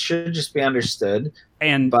 It should just be understood.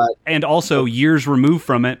 And also years removed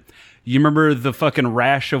from it. You remember the fucking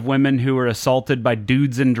rash of women who were assaulted by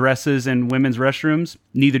dudes in dresses in women's restrooms?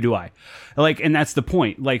 Neither do I. Like, and that's the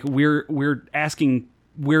point. Like, we're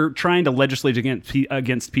trying to legislate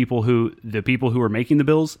against people who are making the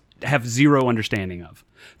bills have zero understanding of.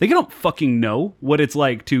 They don't fucking know what it's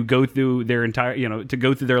like to go through their entire, to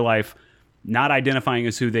go through their life not identifying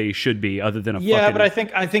as who they should be, other than but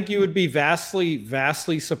I think you would be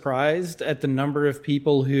vastly surprised at the number of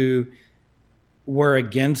people who were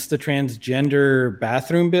against the transgender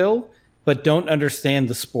bathroom bill but don't understand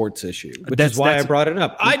the sports issue, which is why I brought it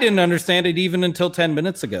up. I didn't understand it even until 10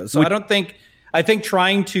 minutes ago. So I think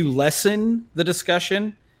trying to lessen the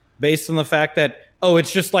discussion based on the fact that,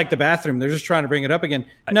 it's just like the bathroom, they're just trying to bring it up again.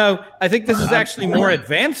 No, I think this is actually more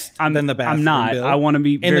advanced than the bathroom bill. I'm not. I want to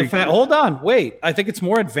be very... Hold on, wait. I think it's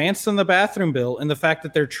more advanced than the bathroom bill in the fact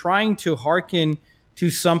that they're trying to hearken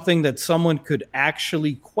to something that someone could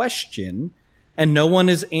actually question, and no one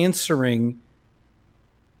is answering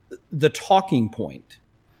the talking point.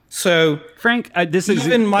 So Frank, this is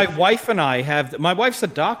even my wife and I have. My wife's a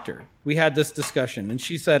doctor. We had this discussion, and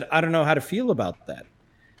she said, "I don't know how to feel about that,"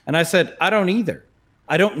 and I said, "I don't either.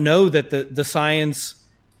 I don't know that the science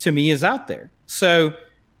to me is out there. So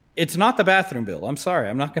it's not the bathroom bill. I'm sorry,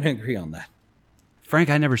 I'm not going to agree on that." Frank,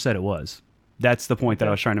 I never said it was. That's the point that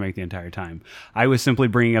I was trying to make the entire time. I was simply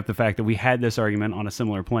bringing up the fact that we had this argument on a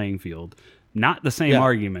similar playing field. Not the same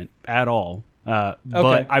argument at all.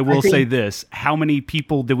 But I will say this: how many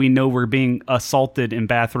people do we know were being assaulted in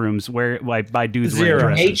bathrooms by dudes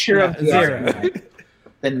wearing dresses?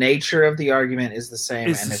 The nature of the argument is the same,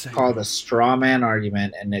 and it's called a straw man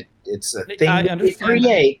argument, and it's a thing that they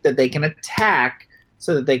create that they can attack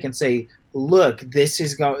so that they can say, "Look, this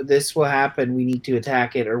will happen. We need to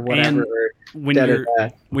attack it," or whatever.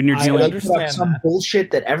 And when you're dealing with some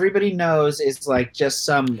bullshit that everybody knows is like just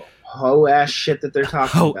some hoe ass shit that they're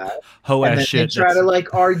talking about. Hoe ass shit. They try to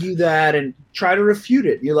like argue that and try to refute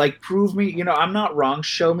it. You like prove me, I'm not wrong.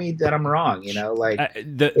 Show me that I'm wrong.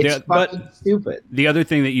 It's fucking stupid. The other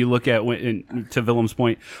thing that you look at, to Willem's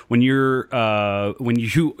point, when you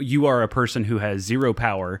are a person who has zero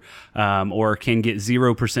power, or can get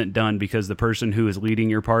 0% done because the person who is leading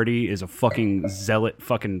your party is a fucking zealot,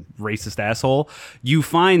 fucking racist asshole. You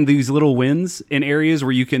find these little wins in areas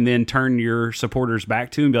where you can then turn your supporters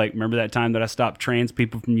back to and be like, remember that time that I stopped trans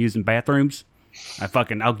people from using bathrooms?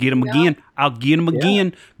 I'll get them again. I'll get them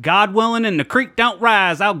again. God willing, and the creek don't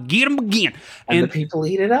rise, I'll get them again. And the people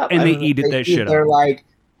eat it up. And they eat that shit up. They're like,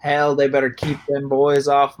 hell, they better keep them boys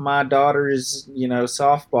off my daughter's,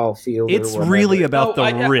 softball field. It's really about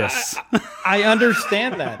the risks. I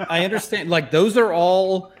understand that. I understand. Like, those are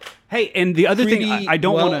all. Hey, and the other thing, I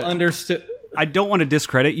don't want to understood. I don't want to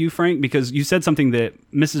discredit you, Frank, because you said something that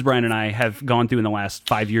Mrs. Bryan and I have gone through in the last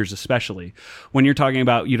 5 years, especially when you're talking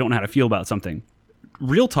about you don't know how to feel about something.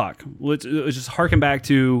 Real talk. Let's just harken back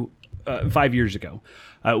to 5 years ago.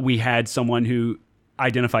 We had someone who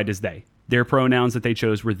identified as they. Their pronouns that they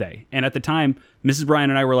chose were they. And at the time, Mrs. Bryan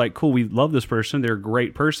and I were like, cool, we love this person. They're a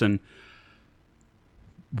great person.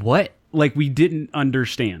 What? Like, we didn't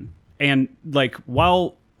understand. And like,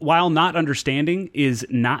 while not understanding is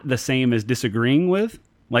not the same as disagreeing with,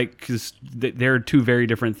 like, because they're two very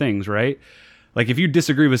different things, right? Like, if you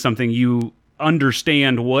disagree with something, you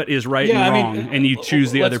understand what is right and wrong, and you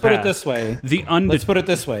choose the other path. Let's put it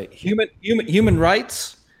this way. Human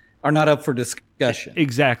rights are not up for discussion.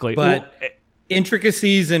 Exactly. But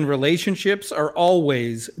intricacies in relationships are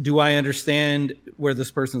always, do I understand where this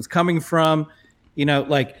person's coming from?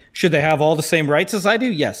 Like, should they have all the same rights as I do?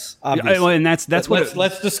 Yes, obviously. And that's what.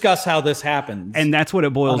 Let's discuss how this happens. And that's what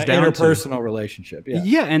it boils down to. Interpersonal relationship.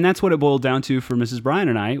 Yeah, and that's what it boiled down to for Mrs. Bryan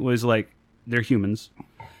and I, was like, they're humans.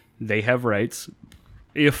 They have rights.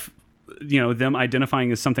 If them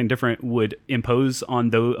identifying as something different would impose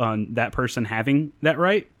on that person having that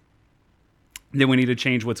right, then we need to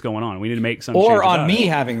change what's going on. We need to make some. Or on me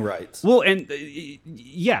having rights. Well, and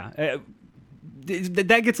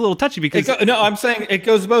that gets a little touchy because I'm saying it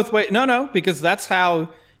goes both ways. No, because that's how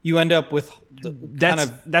you end up with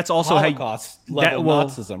that's also Holocaust level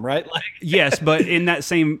Nazism, right? Like, yes, but in that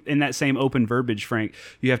same open verbiage, Frank,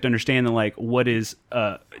 you have to understand that, like, what is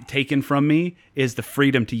taken from me is the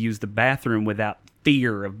freedom to use the bathroom without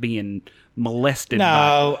fear of being molested.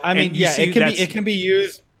 No, I mean, it can be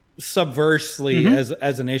used subversely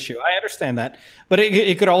as an issue. I understand that, but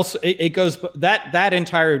it could also it goes that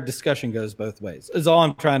entire discussion goes both ways. Is all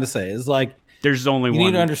I'm trying to say. Is like, there's only one. You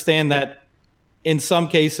need to understand that in some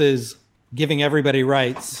cases, giving everybody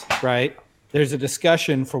rights, right? There's a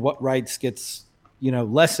discussion for what rights gets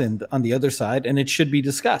lessened on the other side, and it should be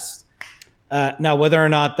discussed. Now, whether or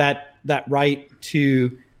not that right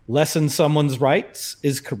to lessen someone's rights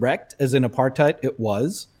is correct, as in apartheid, it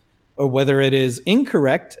was. Or whether it is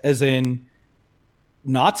incorrect, as in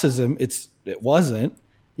Nazism, it wasn't.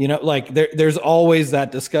 Like, there's always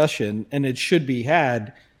that discussion, and it should be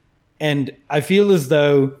had. And I feel as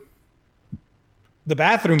though the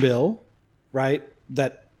bathroom bill, right,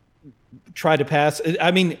 that tried to pass.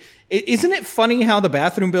 I mean, isn't it funny how the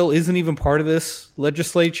bathroom bill isn't even part of this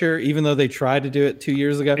legislature, even though they tried to do it 2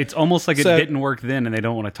 years ago? It's almost like it didn't work then, and they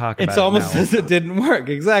don't want to talk about it. It's almost as it didn't work,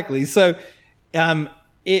 exactly. So,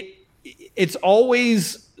 it's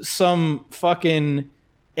always some fucking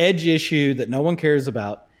edge issue that no one cares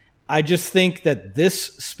about. I just think that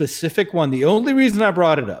this specific one, the only reason I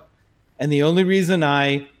brought it up and the only reason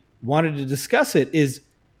I wanted to discuss it is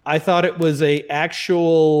I thought it was a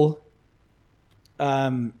actual,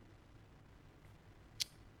 how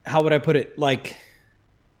would I put it? Like,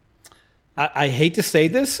 I hate to say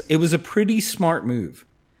this, it was a pretty smart move,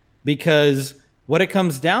 because what it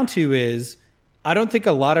comes down to is, I don't think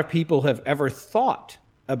a lot of people have ever thought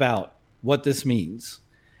about what this means.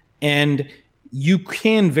 And you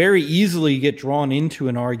can very easily get drawn into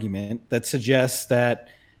an argument that suggests that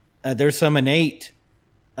there's some innate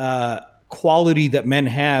quality that men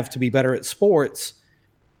have to be better at sports,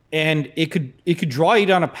 and it could draw you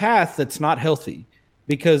down a path that's not healthy.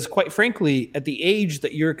 Because quite frankly, at the age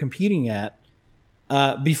that you're competing at,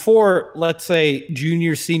 before, let's say,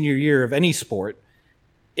 junior, senior year of any sport,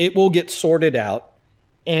 it will get sorted out,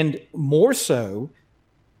 and more so,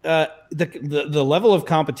 the level of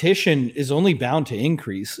competition is only bound to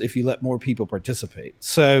increase if you let more people participate.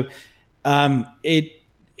 So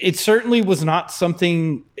it certainly was not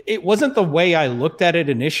something. It wasn't the way I looked at it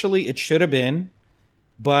initially. It should have been,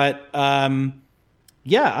 but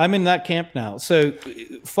yeah, I'm in that camp now. So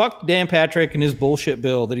fuck Dan Patrick and his bullshit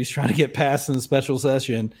bill that he's trying to get passed in the special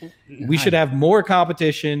session. We should have more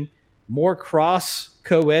competition, more cross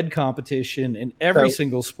co-ed competition in every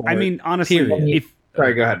single sport. I mean, honestly,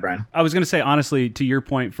 Sorry, go ahead, Brian. I was going to say, honestly, to your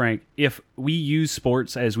point, Frank, if we use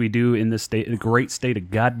sports as we do in the great state of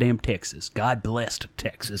goddamn Texas, God blessed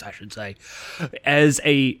Texas, I should say, as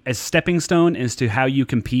a stepping stone as to how you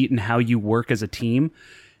compete and how you work as a team,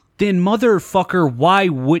 then motherfucker, why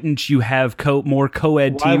wouldn't you have more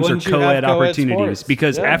co-ed teams or co-ed opportunities? Sports?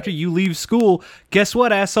 Because after you leave school, guess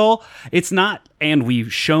what, asshole? It's not, and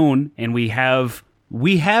we've shown and we have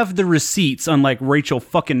the receipts, unlike Rachel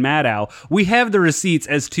fucking Maddow. We have the receipts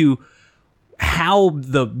as to how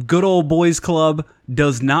the good old boys club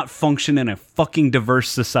does not function in a fucking diverse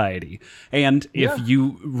society. And if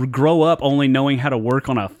you grow up only knowing how to work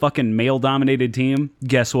on a fucking male-dominated team,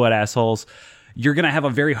 guess what, assholes? You're going to have a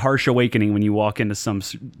very harsh awakening when you walk into some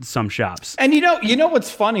shops. And you know what's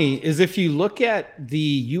funny is if you look at the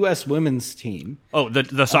U.S. women's team. Oh,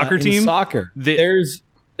 the soccer team? Soccer. There's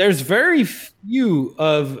very few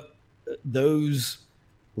of those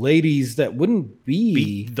ladies that wouldn't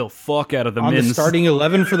beat the fuck out of the on men's the starting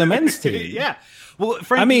 11 for the men's team. Yeah. Well,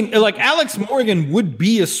 Frank, I mean, like Alex Morgan would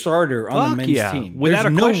be a starter on the men's team. Without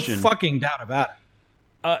There's a question. No fucking doubt about it.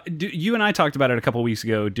 You and I talked about it a couple of weeks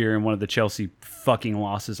ago during one of the Chelsea fucking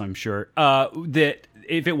losses, I'm sure, that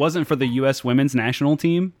if it wasn't for the U.S. women's national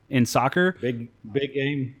team in soccer... Big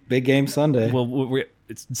game Sunday. Well,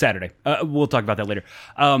 it's Saturday. We'll talk about that later.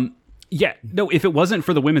 If it wasn't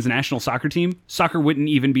for the women's national soccer team, soccer wouldn't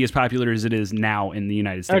even be as popular as it is now in the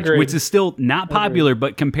United States, which is still not popular,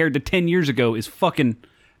 but compared to 10 years ago is fucking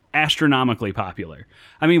astronomically popular.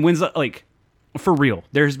 I mean, for real,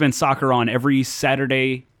 there's been soccer on every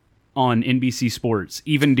Saturday on NBC Sports,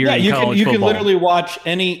 even during college football. You can literally watch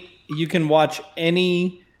any. You can watch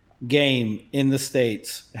any game in the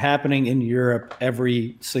States happening in Europe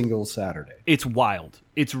every single Saturday. It's wild.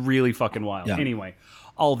 It's really fucking wild. Yeah. Anyway,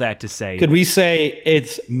 all that to say, could we say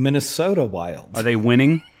it's Minnesota wild? Are they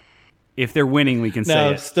winning? If they're winning, we can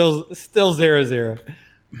say it. still 0-0.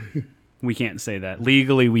 We can't say that.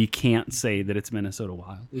 Legally, we can't say that it's Minnesota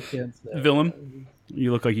wild. We can't say Willem,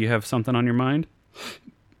 you look like you have something on your mind.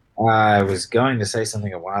 I was going to say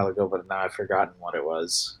something a while ago, but now I've forgotten what it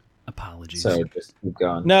was. Apologies. So just keep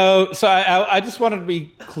going. No, so I just wanted to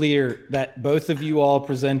be clear that both of you all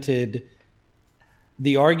presented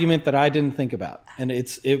the argument that I didn't think about, and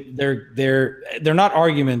they're not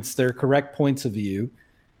arguments; they're correct points of view,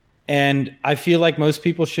 and I feel like most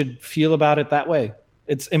people should feel about it that way.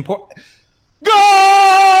 It's important. Go!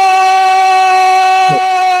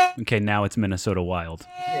 Okay, now it's Minnesota Wild.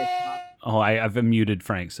 Oh, I've muted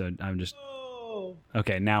Frank, so I'm just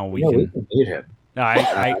okay. Now we can mute him. No,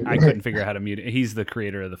 I couldn't figure out how to mute it. He's the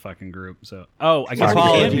creator of the fucking group, so I guess we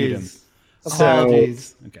can't mute him.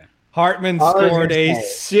 Apologies. Okay. Hartman scored a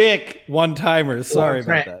sick one-timer. Sorry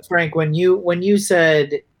about that, Frank. When you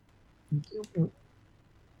said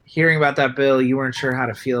hearing about that bill, you weren't sure how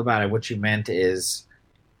to feel about it. What you meant is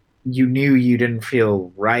you knew you didn't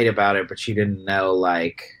feel right about it, but you didn't know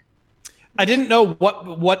like. I didn't know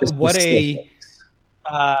what a.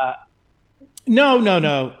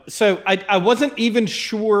 No. So I wasn't even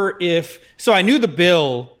sure if. So I knew the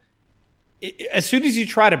bill. As soon as you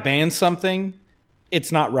try to ban something,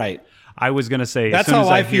 it's not right. I was going to say that's how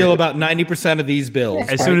I feel about 90% of these bills.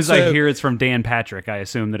 As soon as I hear it's from Dan Patrick, I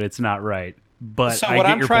assume that it's not right. But so what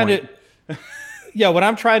I'm trying to, what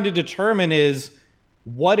I'm trying to determine is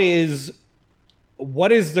what is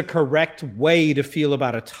the correct way to feel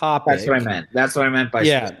about a topic. That's what I meant. That's what I meant by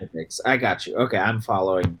specifics. I got you. Okay, I'm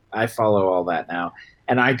following. I follow all that now,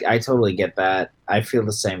 and I totally get that. I feel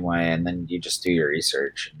the same way, and then you just do your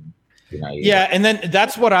research. And, and then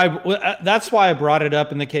that's why I brought it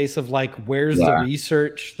up in the case of like, where's the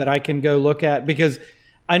research that I can go look at? Because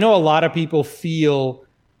I know a lot of people feel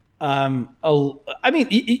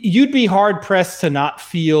you'd be hard pressed to not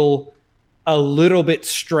feel a little bit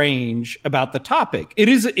strange about the topic. It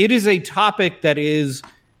is a topic that is,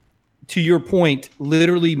 to your point,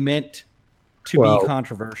 literally meant to be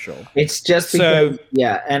controversial. It's just because,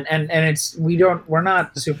 we're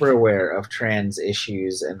not super aware of trans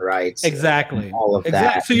issues and rights. Exactly. And all of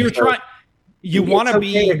that. So you want to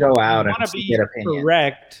be to go out and get opinion.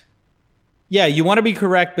 Correct. Yeah, you want to be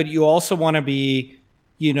correct, but you also want to be,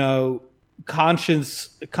 conscious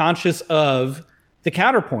of the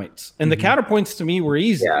counterpoints. And the counterpoints to me were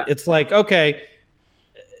easy. Yeah. It's like, okay,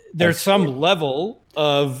 there's some level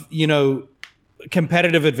of,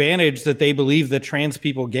 competitive advantage that they believe that trans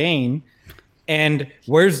people gain. And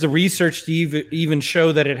where's the research to even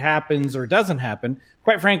show that it happens or doesn't happen?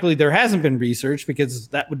 Quite frankly, there hasn't been research because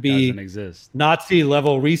that would be Nazi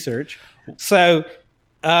level research. So,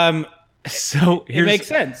 it makes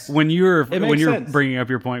sense when you're bringing up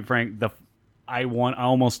your point, Frank. I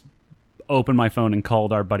almost opened my phone and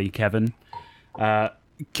called our buddy Kevin.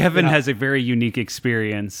 Kevin has a very unique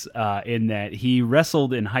experience in that he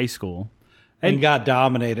wrestled in high school and got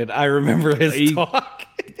dominated. I remember his talk.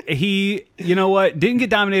 He, didn't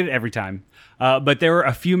get dominated every time, but there were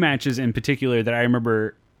a few matches in particular that I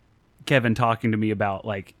remember Kevin talking to me about,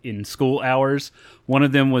 like in school hours. One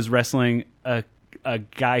of them was wrestling a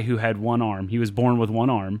guy who had one arm. He was born with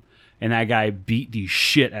one arm, and that guy beat the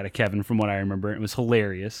shit out of Kevin from what I remember. It was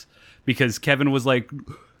hilarious because Kevin was like,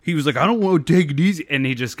 I don't want to take it easy, and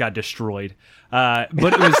he just got destroyed. But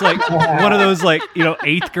it was like one of those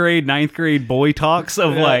 8th grade, 9th grade boy talks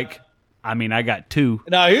of I got 2.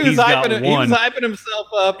 No, he was hyping himself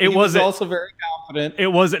up. He was also very confident. It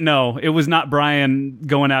was not Brian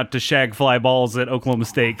going out to shag fly balls at Oklahoma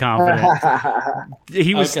State confident.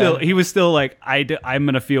 He was still like, I'm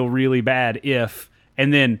going to feel really bad if,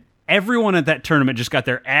 and then everyone at that tournament just got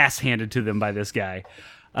their ass handed to them by this guy.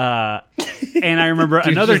 And I remember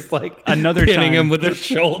another hitting him with his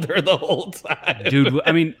shoulder the whole time. Dude,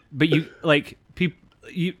 I mean, but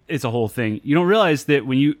it's a whole thing. You don't realize that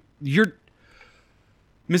when you're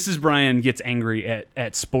Mrs. Bryan gets angry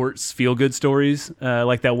at sports feel-good stories,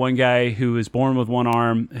 like that one guy who was born with one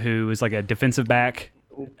arm, who was like a defensive back,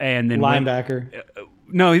 and then linebacker.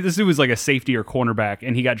 No, this dude was like a safety or cornerback,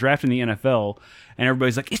 and he got drafted in the NFL, and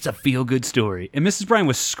everybody's like, it's a feel-good story. And Mrs. Bryan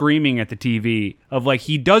was screaming at the TV of like,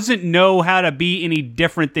 he doesn't know how to be any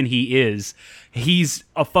different than he is. He's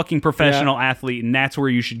a fucking professional athlete, and that's where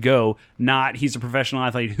you should go, not he's a professional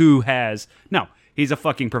athlete who has... No, he's a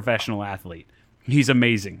fucking professional athlete. He's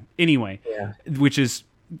amazing. Anyway,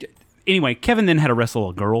 Kevin then had to wrestle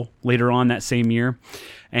a girl later on that same year,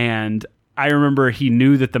 and I remember he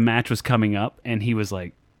knew that the match was coming up, and he was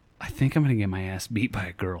like, I think I'm going to get my ass beat by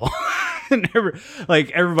a girl. And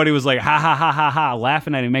everybody was like, ha, ha, ha, ha, ha,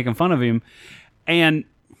 laughing at him, making fun of him. And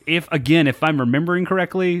if I'm remembering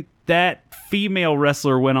correctly, that female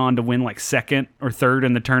wrestler went on to win like 2nd or 3rd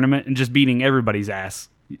in the tournament and just beating everybody's ass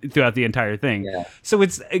throughout the entire thing. Yeah. So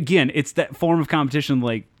it's that form of competition.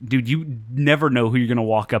 Like, dude, you never know who you're going to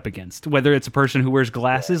walk up against. Whether it's a person who wears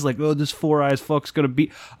glasses, like, oh, this 4 eyes fuck's going to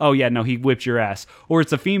beat. Oh yeah, no, he whipped your ass. Or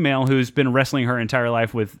it's a female who's been wrestling her entire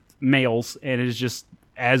life with males and is just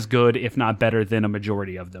as good, if not better, than a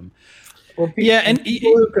majority of them. Well,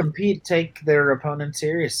 people who compete take their opponent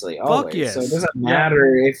seriously always. Yes. So it doesn't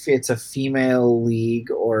matter if it's a female league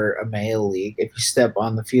or a male league. If you step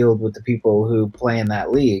on the field with the people who play in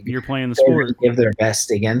that league, you're playing the sport. Give their best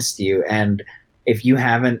against you. And if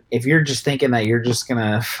you're just thinking that you're just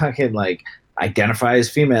gonna fucking like identify as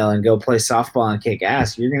female and go play softball and kick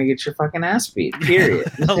ass, you're gonna get your fucking ass beat. Period.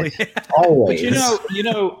 Always.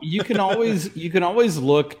 But you can always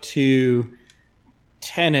look to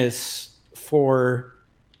tennis for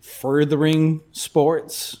furthering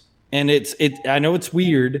sports, and I know it's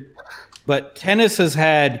weird, but tennis has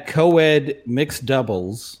had co-ed mixed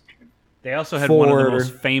doubles. They also had one of the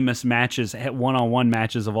most famous matches, one-on-one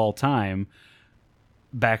matches of all time,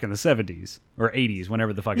 back in the 70s or 80s,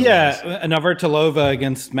 whenever the fuck it was. Yeah, Navratilova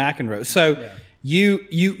against McEnroe. So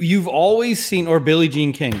you've always seen, or Billie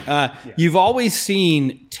Jean King, you've always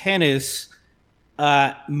seen tennis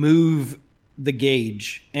move the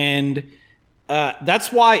gauge, and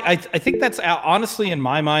that's why I think that's honestly in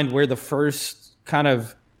my mind where the first kind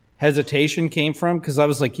of hesitation came from, because I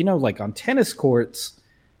was like, like on tennis courts,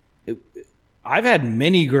 I've had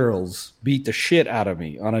many girls beat the shit out of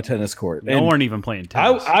me on a tennis court. They weren't even playing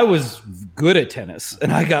tennis. I was good at tennis,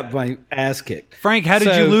 and I got my ass kicked. Frank, how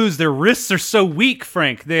did you lose? Their wrists are so weak,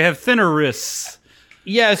 Frank. They have thinner wrists.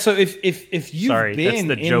 Yeah, so if you've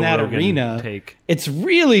been in that arena, it's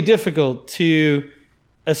really difficult to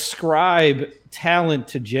ascribe talent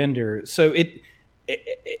to gender. So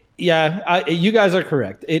you guys are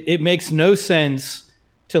correct. It makes no sense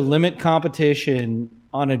to limit competition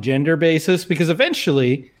on a gender basis because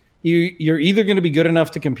eventually you're either going to be good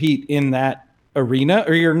enough to compete in that arena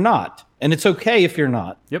or you're not. And it's okay if you're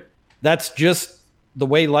not. Yep. That's just the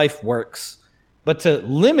way life works. But to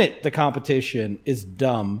limit the competition is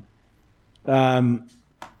dumb. It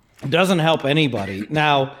doesn't help anybody.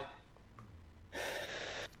 Now,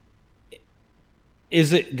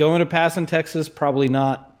 is it going to pass in Texas? Probably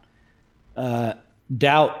not.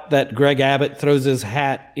 Doubt that Greg Abbott throws his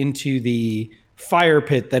hat into the fire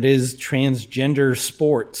pit that is transgender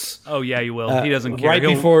sports. Oh yeah, you will. He doesn't care. Right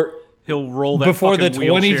he'll roll that before the fucking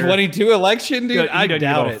wheelchair. 2022 election, dude. I doubt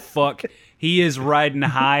doubt it. Fuck. He is riding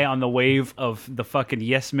high on the wave of the fucking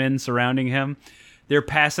yes men surrounding him. They're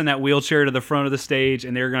passing that wheelchair to the front of the stage,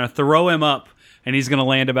 and they're gonna throw him up, and he's gonna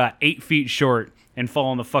land about 8 feet short and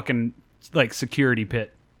fall in the fucking security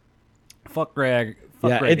pit. Fuck Greg.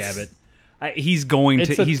 Fuck Greg Abbott. He's going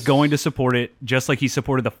to support it just like he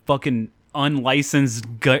supported the fucking unlicensed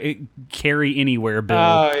carry anywhere bill.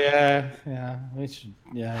 Oh yeah.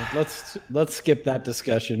 Let's skip that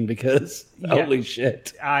discussion because holy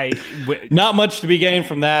shit. Not much to be gained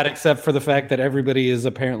from that except for the fact that everybody is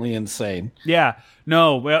apparently insane. Yeah.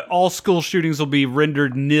 No, all school shootings will be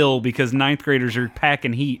rendered nil because ninth graders are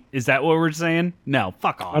packing heat. Is that what we're saying? No,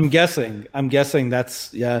 fuck off. I'm guessing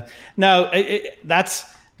that's No, that's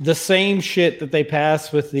the same shit that they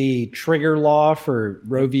passed with the trigger law for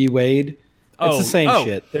Roe v. Wade. It's the same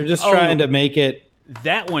shit. They're just trying to make it.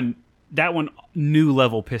 That one new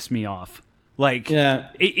level pissed me off.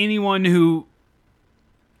 Anyone who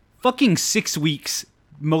fucking 6 weeks,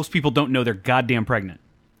 most people don't know they're goddamn pregnant.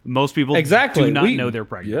 Most people do not know they're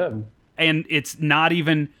pregnant. Yeah. And it's not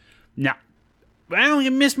even I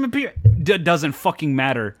missed my period. Doesn't fucking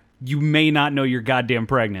matter. You may not know you're goddamn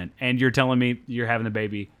pregnant, and you're telling me you're having a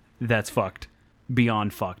baby. That's fucked.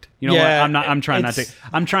 Beyond fucked. You know what? I'm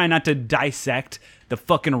trying not to dissect the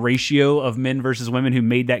fucking ratio of men versus women who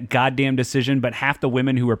made that goddamn decision, but half the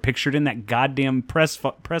women who were pictured in that goddamn press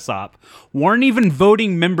op weren't even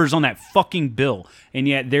voting members on that fucking bill, and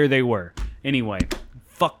yet there they were. Anyway,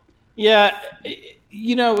 fuck. Yeah,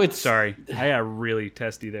 it's sorry. I got really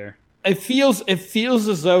testy there. It feels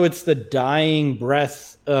as though it's the dying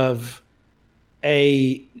breath of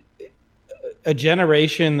a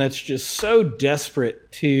generation that's just so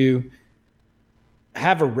desperate to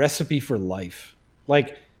have a recipe for life.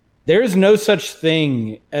 Like, there is no such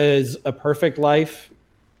thing as a perfect life.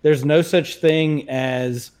 There's no such thing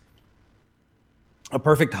as a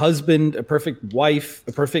perfect husband, a perfect wife,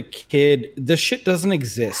 a perfect kid. This shit doesn't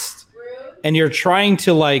exist. And you're trying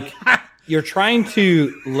to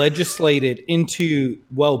legislate it into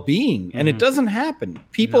well-being, and it doesn't happen.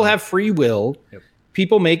 People have free will. Yep.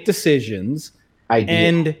 People make decisions.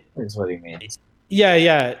 And is what he means.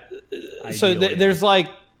 Yeah. So there's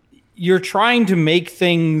you're trying to make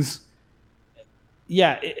things,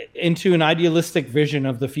 into an idealistic vision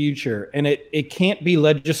of the future, and it can't be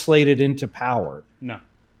legislated into power. No.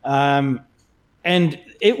 And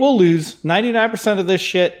it will lose. 99% of this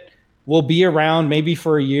shit will be around maybe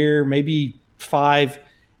for a year, maybe 5.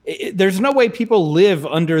 There's no way people live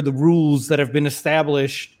under the rules that have been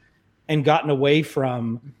established and gotten away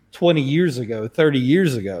from 20 years ago, 30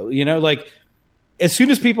 years ago. As soon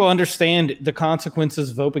as people understand the consequences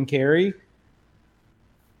of open carry,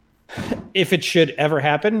 if it should ever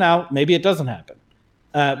happen, now maybe it doesn't happen.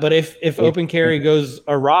 But if open carry goes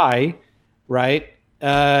awry, right,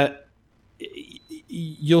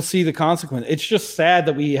 you'll see the consequence. It's just sad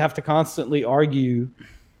that we have to constantly argue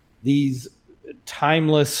these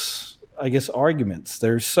timeless, I guess, arguments.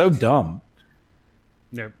 They're so dumb.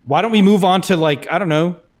 Yep. Why don't we move on to I don't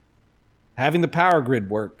know, having the power grid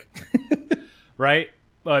work? Right?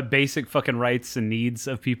 Basic fucking rights and needs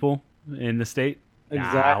of people in the state.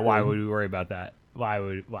 Exactly. Why would we worry about that? Why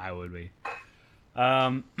would we?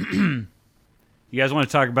 You guys want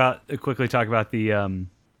to quickly talk about the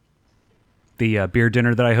beer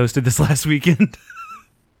dinner that I hosted this last weekend?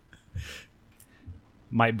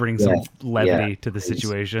 Might bring some levity to the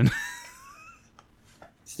situation.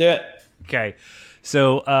 Let's do it. Okay.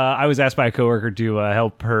 So I was asked by a coworker to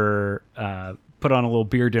help her put on a little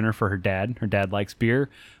beer dinner for her dad. Her dad likes beer,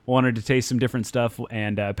 wanted to taste some different stuff,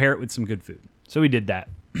 and pair it with some good food. So we did that.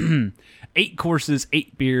 8 courses,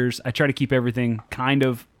 8 beers. I try to keep everything kind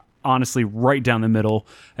of, honestly, right down the middle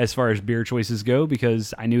as far as beer choices go,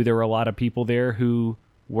 because I knew there were a lot of people there who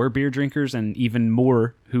were beer drinkers and even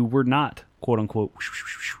more who were not, quote-unquote,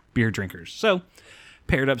 beer drinkers. So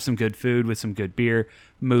paired up some good food with some good beer,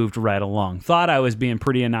 moved right along. Thought I was being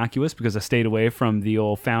pretty innocuous because I stayed away from the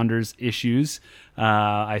old founders issues.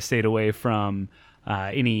 I stayed away from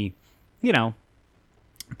any,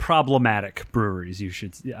 problematic breweries.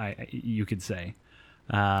 You could say.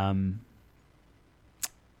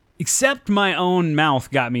 Except my own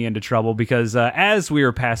mouth got me into trouble because as we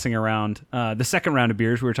were passing around the second round of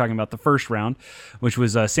beers, we were talking about the first round, which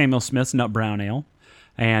was Samuel Smith's Nut Brown Ale.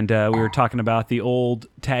 And we were talking about the old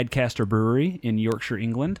Tadcaster Brewery in Yorkshire,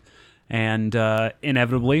 England. And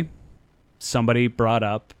inevitably, somebody brought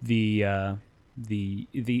up the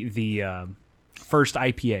first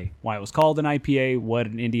IPA, why it was called an IPA, what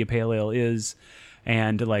an India Pale Ale is,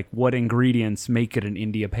 and like what ingredients make it an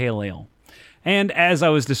India Pale Ale. And as I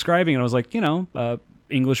was describing it, I was like,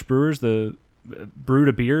 English brewers brewed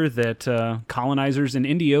a beer that colonizers in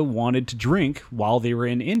India wanted to drink while they were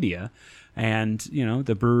in India. And,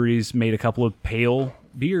 the breweries made a couple of pale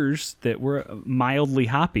beers that were mildly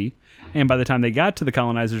hoppy. And by the time they got to the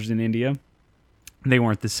colonizers in India, they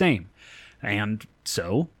weren't the same. And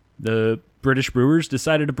so the British brewers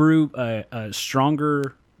decided to brew a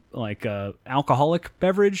stronger alcoholic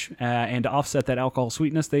beverage, and to offset that alcohol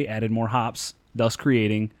sweetness, they added more hops, thus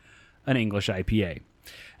creating an English IPA.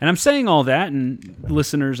 And I'm saying all that, and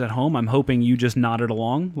listeners at home, I'm hoping you just nodded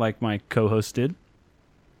along like my co-host did.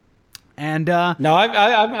 And no,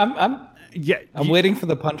 I'm waiting for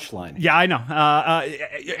the punchline. Yeah, I know.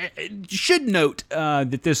 Should note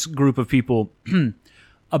that this group of people, we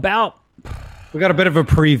got a bit of a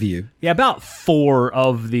preview. Yeah, about 4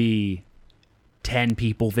 of the 10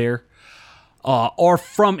 people there are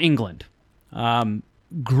from England.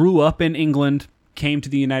 Grew up in England, came to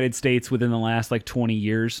the United States within the last 20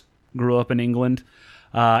 years. Grew up in England,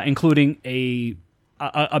 including a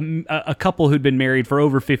couple who'd been married for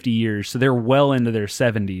over 50 years, so they're well into their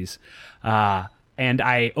 70s. And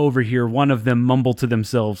I overhear one of them mumble to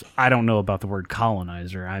themselves, "I don't know about the word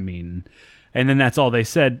colonizer. I mean," and then that's all they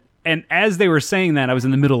said. And as they were saying that, I was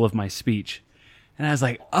in the middle of my speech. And I was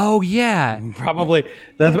like, "Oh yeah, probably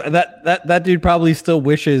that dude probably still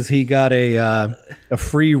wishes he got a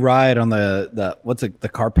free ride on the what's it, the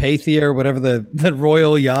Carpathia or whatever the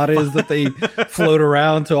royal yacht is that they float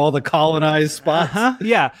around to all the colonized spots."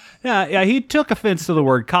 Yeah. He took offense to the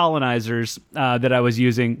word colonizers that I was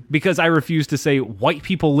using because I refused to say white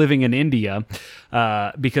people living in India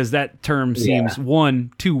because that term seems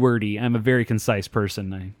too wordy. I'm a very concise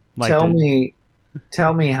person. I like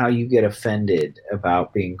Tell me how you get offended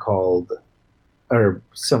about being called or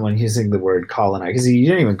someone using the word colonizer, because you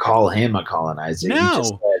didn't even call him a colonizer. No. You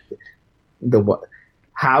just said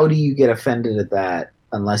how do you get offended at that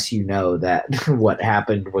unless you know that what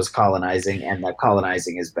happened was colonizing and that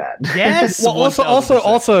colonizing is bad? Yes. Well,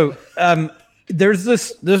 also, there's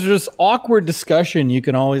this awkward discussion you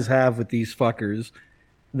can always have with these fuckers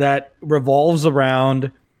that revolves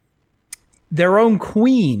around their own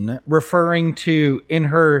queen referring to in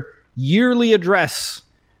her yearly address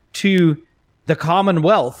to the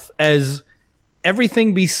Commonwealth as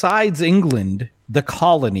everything besides England, the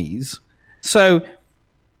colonies. So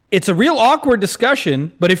it's a real awkward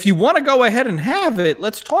discussion, but if you want to go ahead and have it,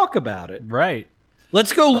 let's talk about it. Right.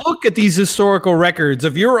 Let's go look at these historical records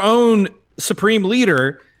of your own supreme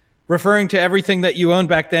leader referring to everything that you owned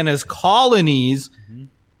back then as colonies. Mm-hmm.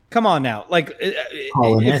 Come on now.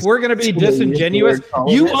 If we're going to be disingenuous,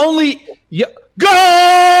 you only... Go!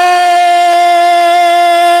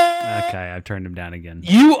 Okay, I've turned him down again.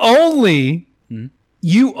 You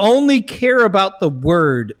only care about the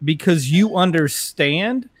word because you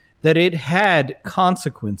understand that it had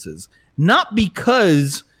consequences, not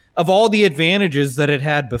because of all the advantages that it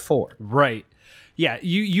had before. Right. Yeah,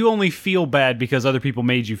 you only feel bad because other people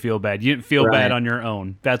made you feel bad. You didn't feel bad on your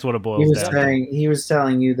own. That's what it boils down to. He was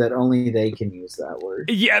telling you that only they can use that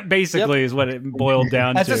word. Yeah, basically is what it boiled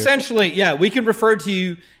down That's to. That's essentially, we can refer to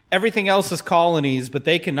you, everything else as colonies, but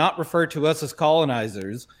they cannot refer to us as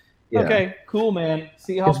colonizers. Yeah. Okay, cool, man.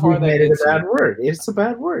 See how far that made it a bad word. It's a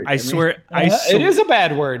bad word. I swear, it is a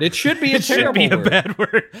bad word. It should be a terrible word. It should be a bad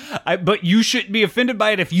word. But you shouldn't be offended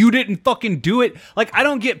by it if you didn't fucking do it. I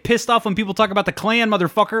don't get pissed off when people talk about the Klan,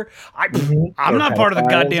 motherfucker. I'm not part of the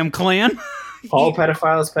goddamn Klan. All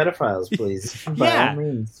pedophiles, please. By all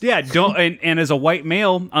means. Yeah. Don't. And as a white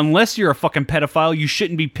male, unless you're a fucking pedophile, you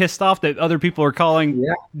shouldn't be pissed off that other people are calling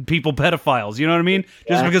people pedophiles. You know what I mean?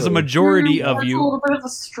 Just because the majority of you. That's a little bit of a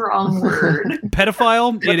strong word.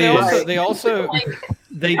 Pedophile. It is. They also.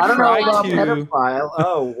 They I don't know try about to. Pedophile.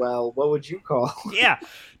 Oh well, what would you call? Yeah,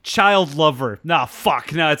 child lover. Nah,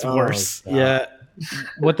 fuck. No, it's worse. God. Yeah.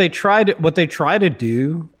 What they try to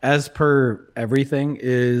do, as per everything,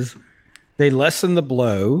 is They lessen the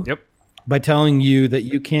blow Yep. by telling you that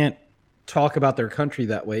you can't talk about their country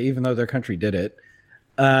that way, even though their country did it.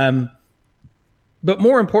 But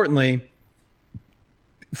more importantly,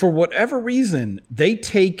 for whatever reason, they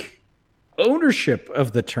take ownership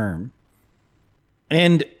of the term.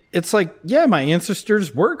 And it's like, yeah, my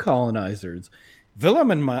ancestors were colonizers. Willem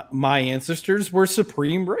and my ancestors were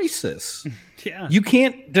supreme racists. Yeah. You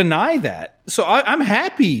can't deny that. So I'm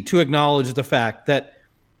happy to acknowledge the fact that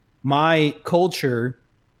my culture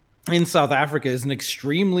in South Africa is an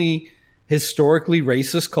extremely historically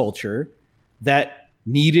racist culture that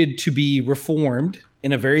needed to be reformed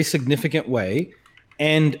in a very significant way.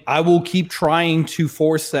 And I will keep trying to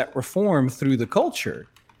force that reform through the culture.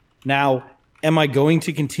 Now, am I going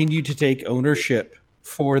to continue to take ownership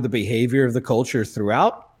for the behavior of the culture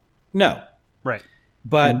throughout? No. Right.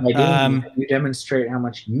 But And by doing that, you demonstrate how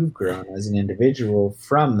much you've grown as an individual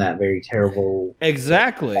from that very terrible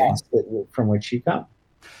exactly. past from which you come.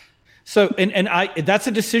 So, and I that's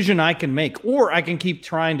a decision I can make, or I can keep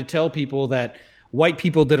trying to tell people that white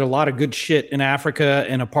people did a lot of good shit in Africa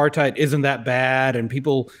and apartheid isn't that bad, and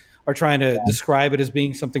people are trying to describe it as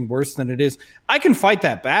being something worse than it is. I can fight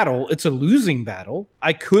that battle. It's a losing battle.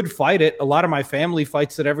 I could fight it. A lot of my family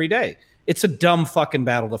fights it every day. It's a dumb fucking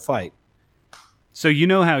battle to fight. So you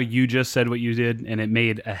know how you just said what you did, and it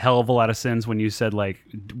made a hell of a lot of sense when you said, like,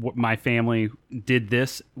 my family did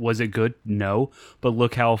this. Was it good? No. But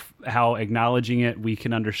look how acknowledging it, we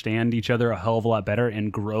can understand each other a hell of a lot better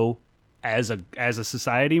and grow as a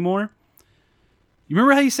society more. You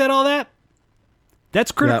remember how you said all that?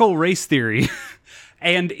 That's critical race theory.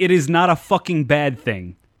 And it is not a fucking bad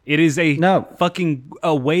thing. It is a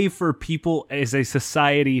way for people as a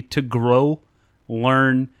society to grow,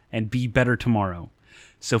 learn, and be better tomorrow.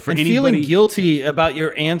 So for anybody, feeling guilty about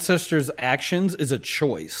your ancestors' actions is a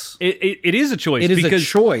choice. It is a choice. It is a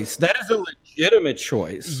choice. That is a legitimate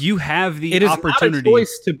choice. You have the it is opportunity. Not a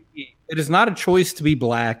choice to be, it is not a choice to be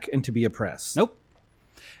black and to be oppressed. Nope.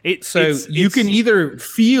 You can either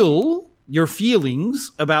feel your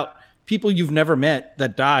feelings about people you've never met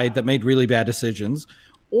that died, that made really bad decisions,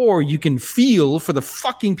 or you can feel for the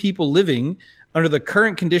fucking people living under the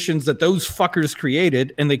current conditions that those fuckers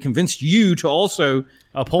created, and they convinced you to also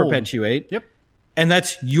perpetuate. Yep. And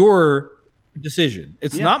that's your decision.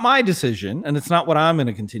 It's not my decision, and it's not what I'm going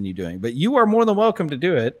to continue doing. But you are more than welcome to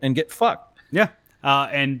do it and get fucked. Yeah.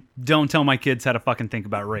 And don't tell my kids how to fucking think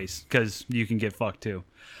about race, because you can get fucked too.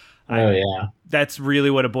 Yeah. That's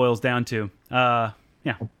really what it boils down to. Yeah.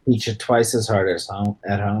 Teach it twice as hard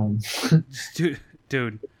at home.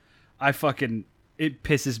 Dude, it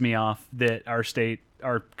pisses me off that our state,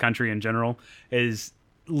 our country in general, is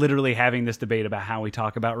literally having this debate about how we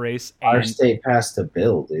talk about race. Our state passed a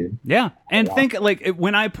bill, dude. Yeah. And think, like,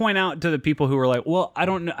 when I point out to the people who are like, well, I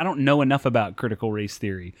don't know enough about critical race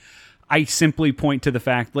theory, I simply point to the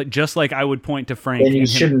fact, like, just like I would point to Frank. Then you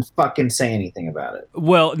shouldn't fucking say anything about it.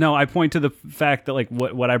 Well, no, I point to the fact that, like,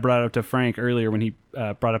 what I brought up to Frank earlier when he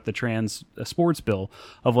brought up the trans sports bill,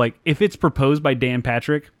 of, like, if it's proposed by Dan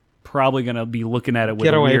Patrick, probably going to be looking at it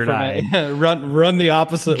with a weird eye. Run the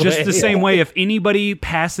opposite way. Just the same way, if anybody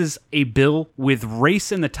passes a bill with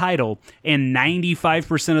race in the title and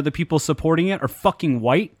 95% of the people supporting it are fucking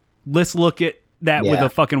white, let's look at that with a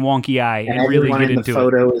fucking wonky eye and really get into it. The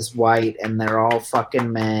photo is white, and they're all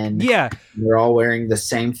fucking men. Yeah, they're all wearing the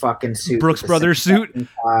same fucking suit. Brooks Brothers suit.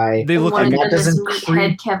 They look like that. Doesn't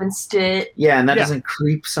creep Kevin Stitt. Yeah, and that doesn't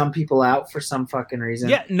creep some people out for some fucking reason.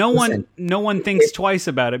 Yeah, no one thinks twice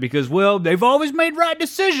about it because, well, they've always made right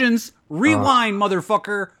decisions. Rewind,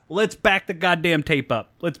 motherfucker. Let's back the goddamn tape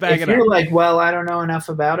up. Let's back it up. If you're like, well, I don't know enough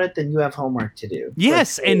about it, then you have homework to do.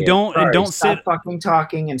 Yes, and don't stop fucking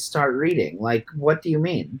talking and start reading. Like, what do you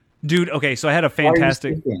mean? Dude, okay, so I had a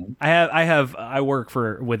fantastic I work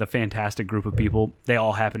with a fantastic group of people. They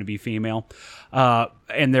all happen to be female.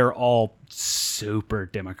 And they're all super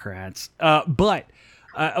Democrats. But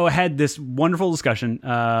I had this wonderful discussion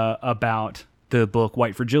about the book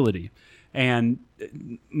White Fragility. And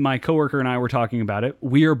my coworker and I were talking about it.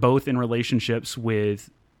 We are both in relationships with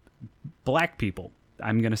black people.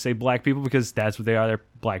 I'm going to say black people because that's what they are. They're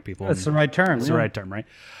black people. That's the right term. That's the right term, right?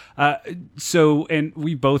 And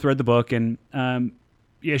we both read the book, and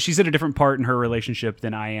she's at a different part in her relationship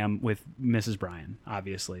than I am with Mrs. Bryan,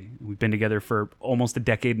 obviously. We've been together for almost a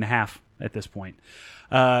decade and a half at this point.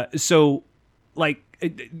 So, like,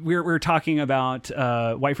 we're talking about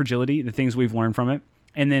White Fragility, the things we've learned from it.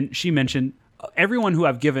 And then she mentioned everyone who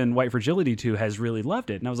I've given White Fragility to has really loved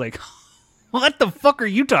it. And I was like, what the fuck are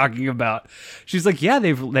you talking about? She's like, yeah,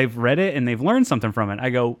 they've read it and they've learned something from it. I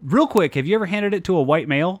go, real quick, have you ever handed it to a white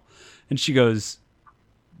male? And she goes,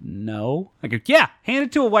 No. I go, yeah, hand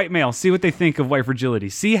it to a white male. See what they think of white fragility.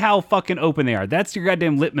 See how fucking open they are. That's your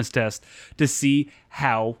goddamn litmus test to see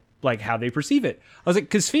how they perceive it. I was like,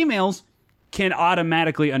 because females can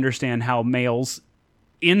automatically understand how males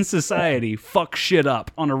in society fuck shit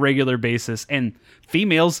up on a regular basis, and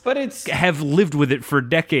females have lived with it for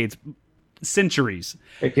decades, centuries.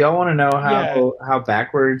 If y'all want to know how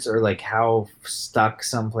backwards or like how stuck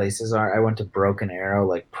some places are, I went to Broken Arrow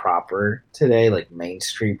like proper today, like Main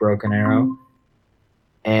Street Broken Arrow.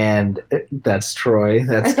 And that's Troy.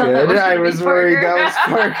 That's good. I was worried that was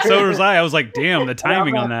Parker. So was I. I was like, damn, the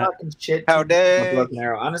timing on that. Shit how dare Broken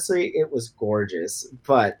Arrow. Honestly, it was gorgeous,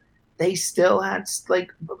 but they still had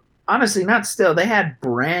like, honestly, not still. They had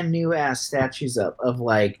brand new ass statues up of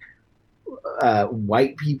like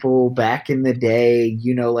white people back in the day.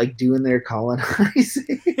 You know, like doing their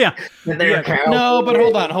colonizing. Yeah. No, but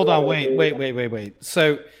hold on. Wait.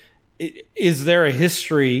 So, is there a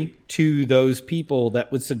history to those people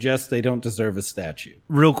that would suggest they don't deserve a statue?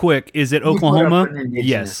 Real quick, is it Oklahoma?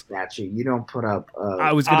 Yes. Statue. You don't put up.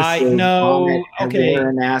 I was going to say no. Okay.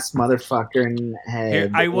 An ass motherfucker in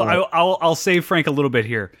head. Here, I'll save Frank a little bit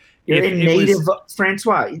here. You're in Native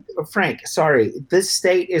Frank. Sorry, this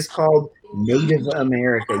state is called Native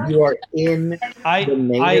America. You are in the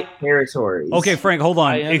Native territories. Okay, Frank, hold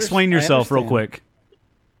on. Explain yourself real quick.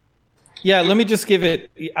 Yeah, let me just give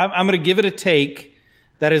it. I'm going to give it a take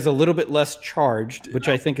that is a little bit less charged, which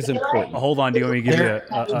I think is important. Hold on, do you want me to give you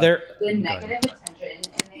the negative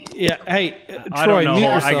attention? Yeah, hey, I Troy, don't know. mute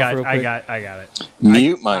yourself real quick. I got it.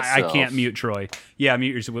 Mute myself. I can't mute Troy. Yeah,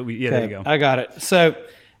 mute yourself. Yeah, there you go. I got it. So,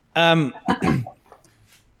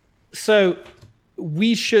 so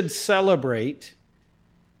we should celebrate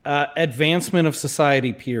advancement of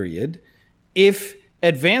society. Period. If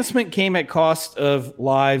advancement came at cost of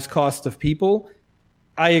lives, cost of people,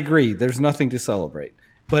 I agree. There's nothing to celebrate.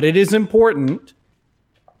 But it is important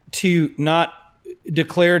to not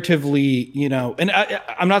declaratively, and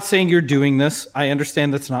I'm not saying you're doing this. I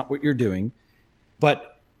understand that's not what you're doing.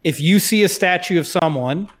 But if you see a statue of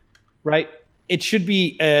someone, right, it should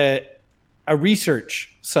be a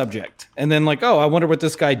research subject. And then like, oh, I wonder what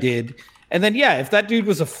this guy did. And then, yeah, if that dude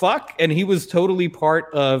was a fuck and he was totally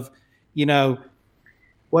part of,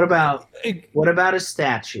 What about a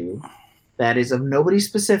statue that is of nobody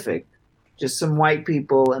specific, just some white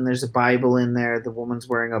people, and there's a Bible in there. The woman's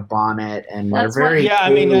wearing a bonnet, and they're very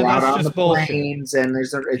out on the plains, and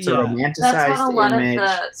it's a romanticized image,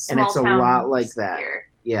 and it's a lot like that.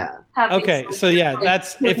 Yeah. Okay, so yeah,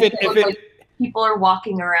 that's if it people are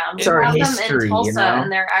walking around. It's our history, in Tulsa,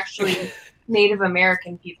 and they're actually Native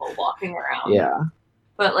American people walking around. Yeah.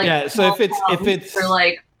 But like, yeah, so if it's they're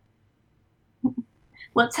like,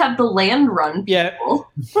 let's have the land run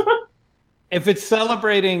people. Yeah. If it's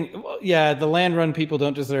celebrating, the land run people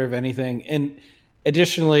don't deserve anything. And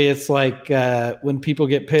additionally, it's like when people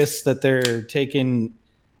get pissed that they're taking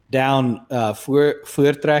down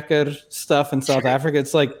Voortrekker stuff in South Africa.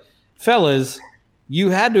 It's like, fellas, you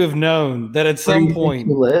had to have known that at some point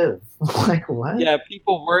you live. Like what? Yeah,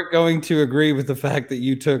 people weren't going to agree with the fact that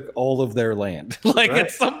you took all of their land. Like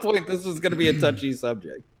at some point, this was going to be a touchy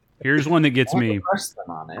subject. Here's one that gets me.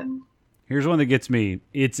 Here's one that gets me.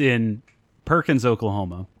 It's in Perkins,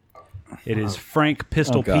 Oklahoma. It is Frank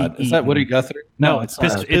Pistol Pete. Is Eaton. that Woody Guthrie? No, it's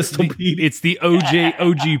Pistol Pete. It's the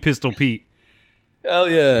OG Pistol Pete. Hell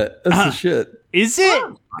yeah, that's the shit. Is it?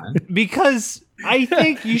 Because I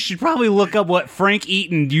think you should probably look up what Frank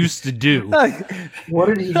Eaton used to do. What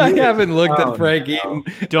did he do? I haven't looked at Frank Eaton.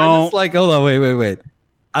 Don't. Just like, hold on, wait.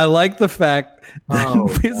 I like the fact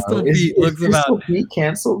that Pistol Pete looks about. Pistol Pete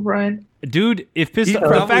canceled, Brian? Dude, if Pistol,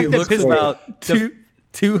 the fact that Pistol about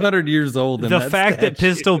 200 years old. The fact that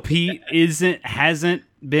Pistol Pete hasn't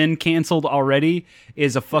been canceled already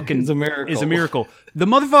is a fucking miracle. The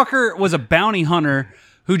motherfucker was a bounty hunter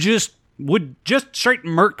who would straight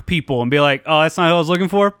murk people and be like, "Oh, that's not what I was looking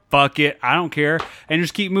for. Fuck it, I don't care," and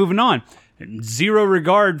just keep moving on. Zero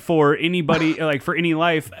regard for anybody, like for any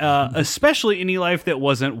life, especially any life that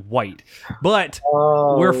wasn't white. But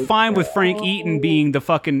we're fine with Frank Eaton being the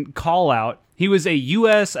fucking call out. He was a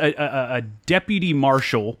U.S. a deputy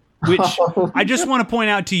marshal, which I just want to point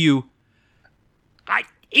out to you.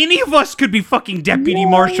 Any of us could be fucking deputy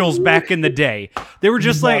marshals back in the day. They were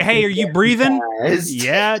just like, "Hey, are you breathing?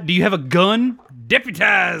 Yeah. Do you have a gun?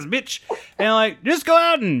 Deputized, bitch." And like, just go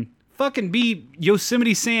out and fucking be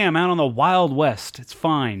Yosemite Sam out on the Wild West. It's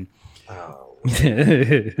fine. Oh.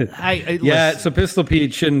 So Pistol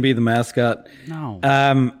Pete shouldn't be the mascot. No.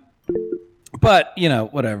 But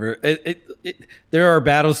whatever. There are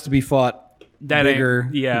battles to be fought bigger,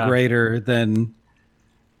 greater than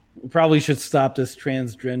We probably should stop this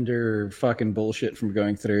transgender fucking bullshit from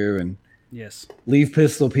going through and Yes. leave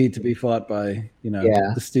Pistol Pete to be fought by,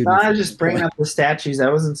 Yeah. the students. I was just bringing up the statues. I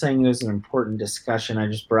wasn't saying it was an important discussion. I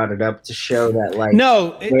just brought it up to show that, like,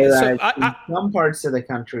 No, whereas so in some parts of the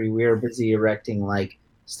country, we are busy erecting like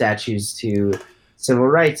statues to civil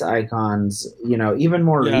rights icons. Even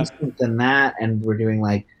more recent than that, and we're doing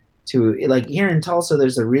like here in Tulsa.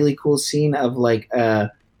 There's a really cool scene of like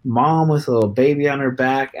a mom with a little baby on her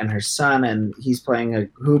back and her son, and he's playing a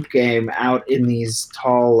hoop game out in these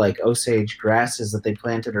tall like Osage grasses that they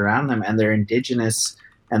planted around them, and they're indigenous,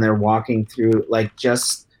 and they're walking through like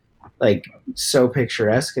just like so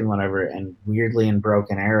picturesque and whatever. And weirdly in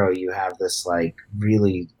Broken Arrow you have this like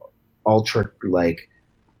really ultra like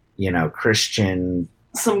Christian.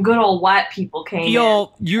 Some good old white people came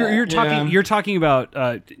Y'all, you're talking about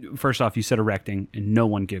first off, you said erecting and no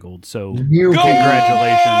one giggled, so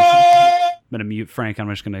congratulations. I'm gonna mute Frank. I'm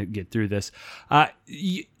just gonna get through this.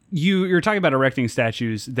 You're talking about erecting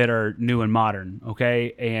statues that are new and modern,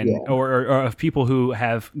 okay, and or of people who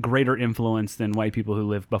have greater influence than white people who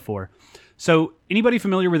lived before. So, anybody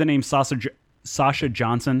familiar with the name Sasha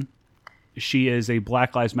Johnson? She is a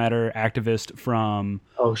Black Lives Matter activist from.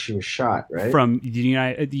 Oh, she was shot, right? From the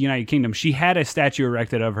United Kingdom. She had a statue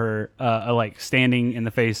erected of her, like standing in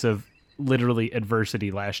the face of literally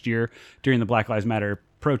adversity last year during the Black Lives Matter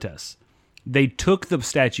protests. They took the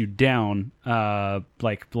statue down,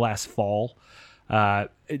 like last fall.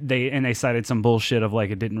 They cited some bullshit of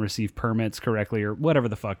like it didn't receive permits correctly or whatever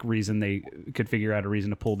the fuck reason they could figure out a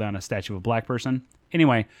reason to pull down a statue of a black person.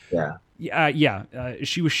 Anyway,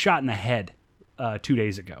 she was shot in the head 2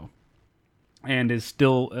 days ago, and is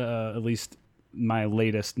still at least my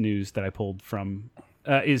latest news that I pulled from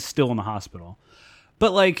is still in the hospital.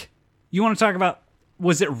 But like, you want to talk about?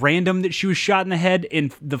 Was it random that she was shot in the head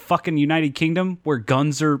in the fucking United Kingdom where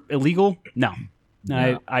guns are illegal? No.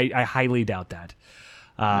 I highly doubt that.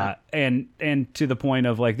 And to the point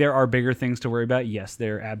of like, there are bigger things to worry about. Yes,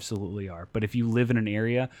 there absolutely are. But if you live in an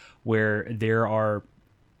area where there are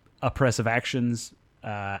oppressive actions,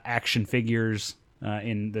 action figures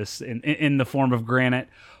in the form of granite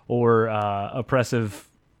or oppressive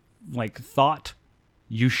like thought,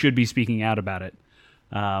 you should be speaking out about it.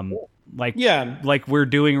 Like we're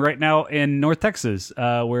doing right now in North Texas,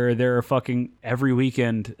 where there are fucking every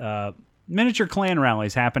weekend miniature Klan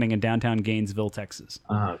rallies happening in downtown Gainesville, Texas.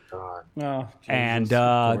 Oh God! Oh, Jesus, and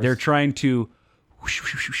they're trying to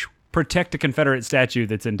protect a Confederate statue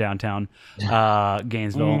that's in downtown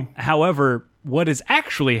Gainesville. However, what is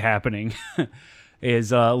actually happening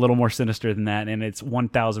is a little more sinister than that, and it's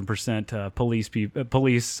 1,000%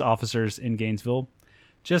 police officers in Gainesville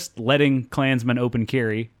just letting Klansmen open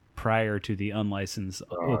carry prior to the unlicensed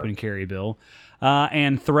open carry bill,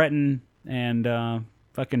 and threaten and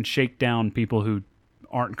fucking shake down people who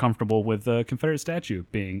aren't comfortable with the Confederate statue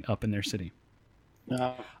being up in their city.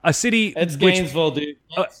 A city. It's Gainesville, dude.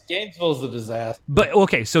 Gainesville's a disaster. But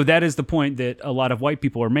okay, so that is the point that a lot of white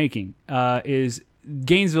people are making. Is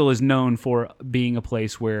Gainesville is known for being a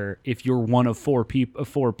place where if you're one of four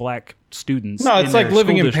black students, no, it's like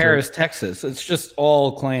living in Paris, Texas. It's just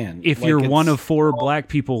all Klan. If you're one of four black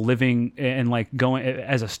people living and like going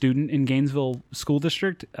as a student in Gainesville school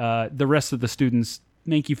district, the rest of the students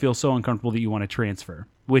make you feel so uncomfortable that you want to transfer,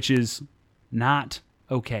 which is not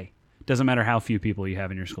okay. Doesn't matter how few people you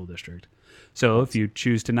have in your school district. So if you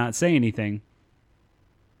choose to not say anything,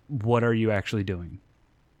 what are you actually doing?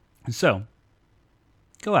 So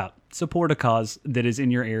go out, support a cause that is in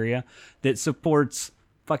your area that supports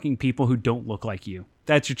fucking people who don't look like you.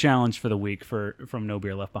 That's your challenge for the week from No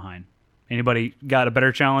Beer Left Behind. Anybody got a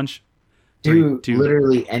better challenge? Do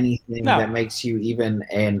literally anything that makes you even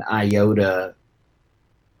an iota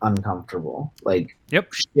uncomfortable. Like,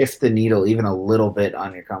 shift the needle even a little bit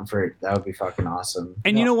on your comfort. That would be fucking awesome.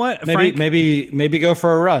 And you know what, Frank? Maybe go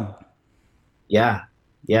for a run. Yeah.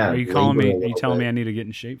 Are you calling me? Are you telling me I need to get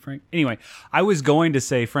in shape, Frank? Anyway, I was going to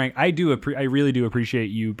say, Frank, I really do appreciate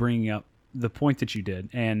you bringing up the point that you did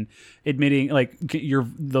and admitting like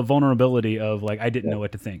the vulnerability of like I didn't know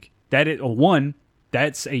what to think.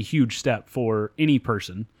 That's a huge step for any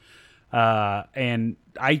person. And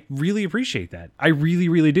I really appreciate that. I really,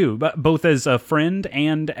 really do. But both as a friend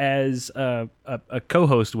and as a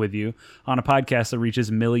co-host with you on a podcast that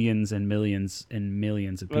reaches millions and millions and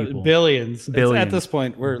millions of people. Billions. At this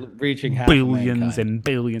point, we're reaching half billions and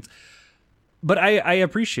billions. But I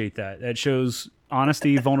appreciate that. That shows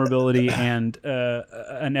honesty, vulnerability, and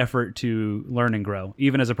an effort to learn and grow,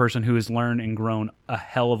 even as a person who has learned and grown a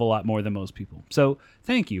hell of a lot more than most people. So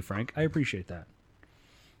thank you, Frank. I appreciate that.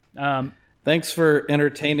 Thanks for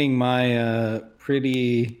entertaining my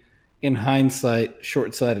pretty in hindsight,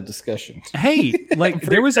 short-sighted discussion. Hey, like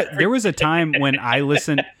there was a time when I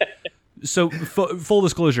listened. So full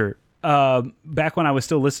disclosure, back when I was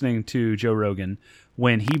still listening to Joe Rogan,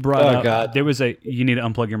 when he brought up, God. there was you need to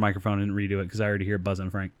unplug your microphone and redo it because I already hear buzzing,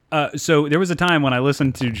 Frank. So there was a time when I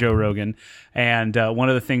listened to Joe Rogan, and one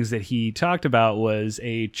of the things that he talked about was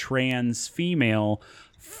a trans female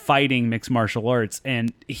fighting mixed martial arts,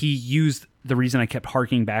 and he used the reason I kept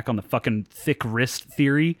harking back on the fucking thick wrist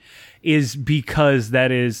theory is because that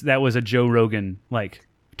was a Joe Rogan like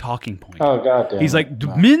talking point. Oh god damn. He's like,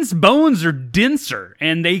 men's bones are denser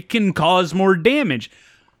and they can cause more damage.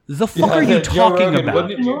 The fuck are you talking about?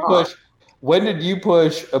 When did you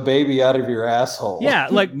push a baby out of your asshole? Yeah,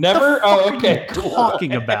 like never. Oh, okay.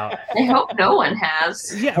 Talking about. I hope no one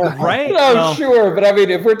has. Yeah, right. No, Well, sure, but I mean,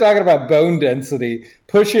 if we're talking about bone density,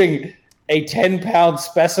 pushing a 10-pound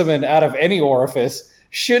specimen out of any orifice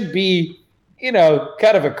should be, kind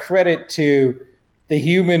of a credit to the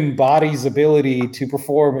human body's ability to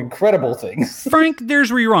perform incredible things. Frank, there's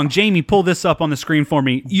where you're wrong. Jamie, pull this up on the screen for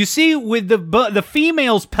me. You see, with the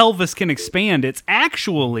female's pelvis can expand. It's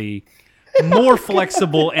actually more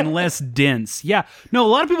flexible and less dense. Yeah. No, a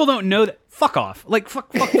lot of people don't know that. Fuck off. Like,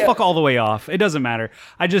 fuck all the way off. It doesn't matter.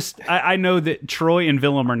 I know that Troy and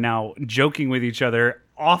Willem are now joking with each other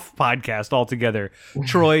off podcast altogether.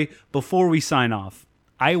 Troy, before we sign off,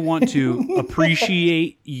 I want to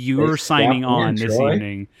appreciate your signing on this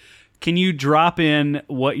evening. Can you drop in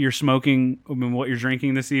what you're smoking, what you're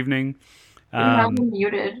drinking this evening? You have him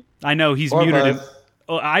muted. I know he's muted.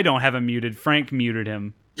 Oh, I don't have him muted. Frank muted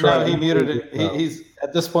him. No, he muted it. He's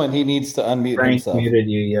at this point. He needs to unmute Frank himself. muted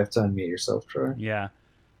you. You have to unmute yourself, Troy. Yeah.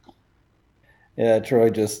 Yeah, Troy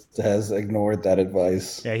just has ignored that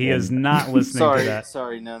advice. Yeah, he is not listening to that.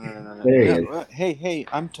 Sorry, no. There he No, hey,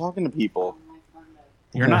 I'm talking to people.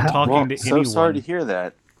 You're not talking to so anyone. sorry to hear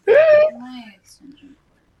that.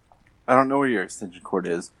 I don't know where your extension cord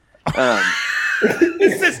is.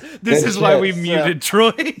 This is why we muted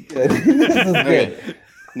Troy. This is good.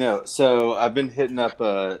 No, so I've been hitting up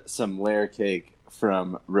some layer cake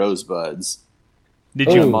from Rosebuds.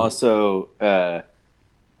 Did you? I'm also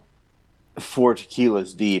 4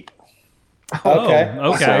 tequilas deep. Okay.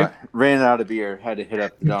 Oh, okay. So ran out of beer. Had to hit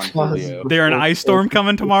up the Don Julio. There an ice storm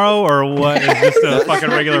coming tomorrow, or what? Is this a fucking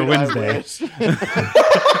regular Wednesday?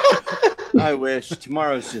 I wish.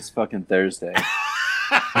 Tomorrow's just fucking Thursday.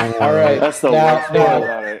 All right. That's the Now- worst part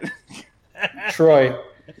about it. Troy,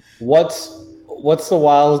 what's the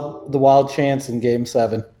wild chance in Game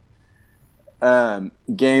 7? I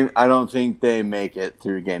don't think they make it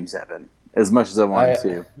through Game 7 as much as I wanted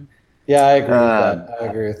to. Yeah, I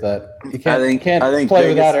agree with that. You can't, I think play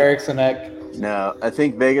Vegas- without Erickson Ek. No, I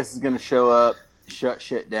think Vegas is going to show up, shut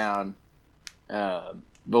shit down. But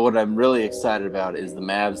what I'm really excited about is the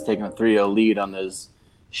Mavs taking a 3-0 lead on those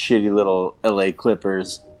shitty little LA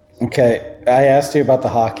Clippers. Okay, I asked you about the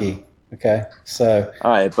hockey. Okay, so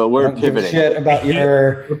All right, but I we're don't give a pivoting. shit about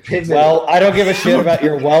your pivoting. well. I don't give a shit about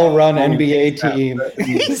your well-run NBA team.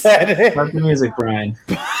 Start the music, Brian.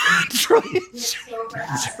 Troy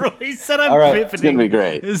said I'm All right, pivoting. It's going to be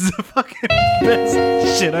great. This is the fucking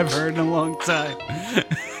best shit I've heard in a long time.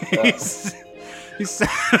 he's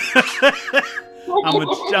I'm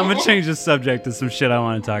gonna change the subject to some shit I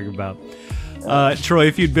want to talk about. Troy,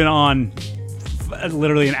 if you'd been on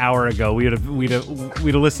literally an hour ago, we'd have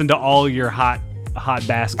listened to all your hot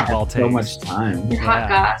basketball takes. So much time. Your hot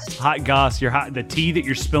goss. Hot goss, the tea that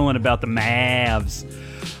you're spilling about the Mavs.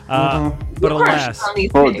 But You crush alas, on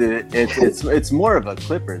these Well, things. dude, it's more of a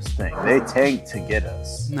Clippers thing. They tanked to get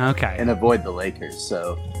us okay. and avoid the Lakers.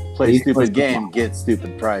 So play He's stupid supposed to- game, get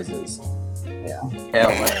stupid prizes. Yeah.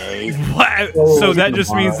 LA. What? Oh, So that just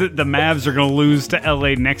tomorrow. means that the Mavs are going to lose to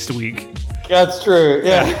LA next week. That's true.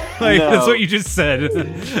 Yeah. Like, No. That's what you just said.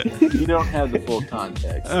 You don't have the full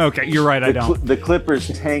context. Okay, you're right. I don't. The Clippers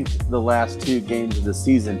tanked the last 2 games of the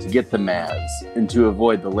season to get the Mavs and to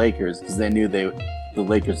avoid the Lakers because they knew the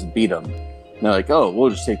Lakers would beat them. And they're like, oh,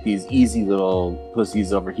 we'll just take these easy little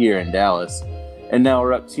pussies over here in Dallas. And now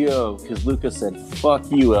we're up 2-0 because Luka said, fuck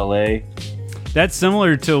you, LA. That's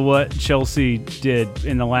similar to what Chelsea did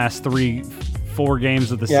in the last 3-4 games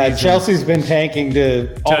of the Yeah, season. Chelsea's been tanking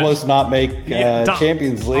to almost not make Yeah, to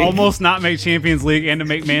Champions League. Almost not make Champions League and to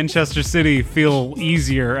make Manchester City feel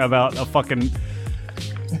easier about a fucking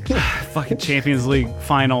Champions League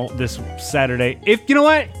final this Saturday. If you know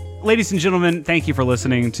what, ladies and gentlemen, thank you for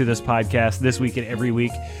listening to this podcast this week and every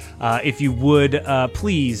week. If you would,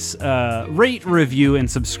 please rate, review, and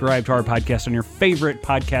subscribe to our podcast on your favorite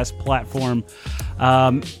podcast platform.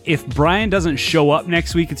 If Brian doesn't show up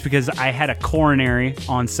next week, it's because I had a coronary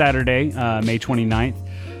on Saturday, May 29th.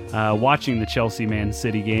 watching the Chelsea Man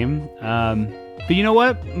City game. But you know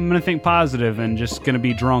what? I'm going to think positive and just going to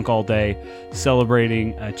be drunk all day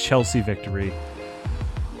celebrating a Chelsea victory.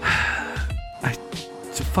 I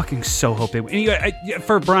fucking so hope they win. Anyway,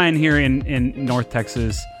 for Brian here in North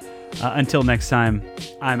Texas, until next time,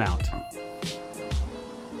 I'm out.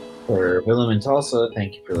 For Willem and Tulsa,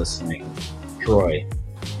 thank you for listening. Troy,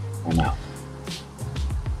 I'm out.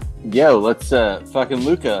 Yo, let's fucking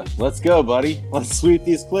Luca. Let's go, buddy. Let's sweep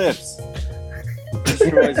these cliffs.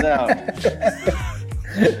 Troy's out.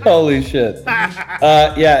 Holy shit.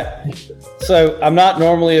 Yeah. So I'm not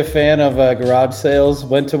normally a fan of garage sales.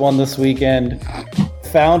 Went to one this weekend.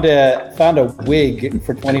 Found a wig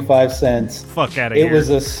for 25 cents. Fuck out of here. It was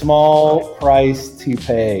a small price to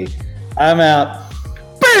pay. I'm out.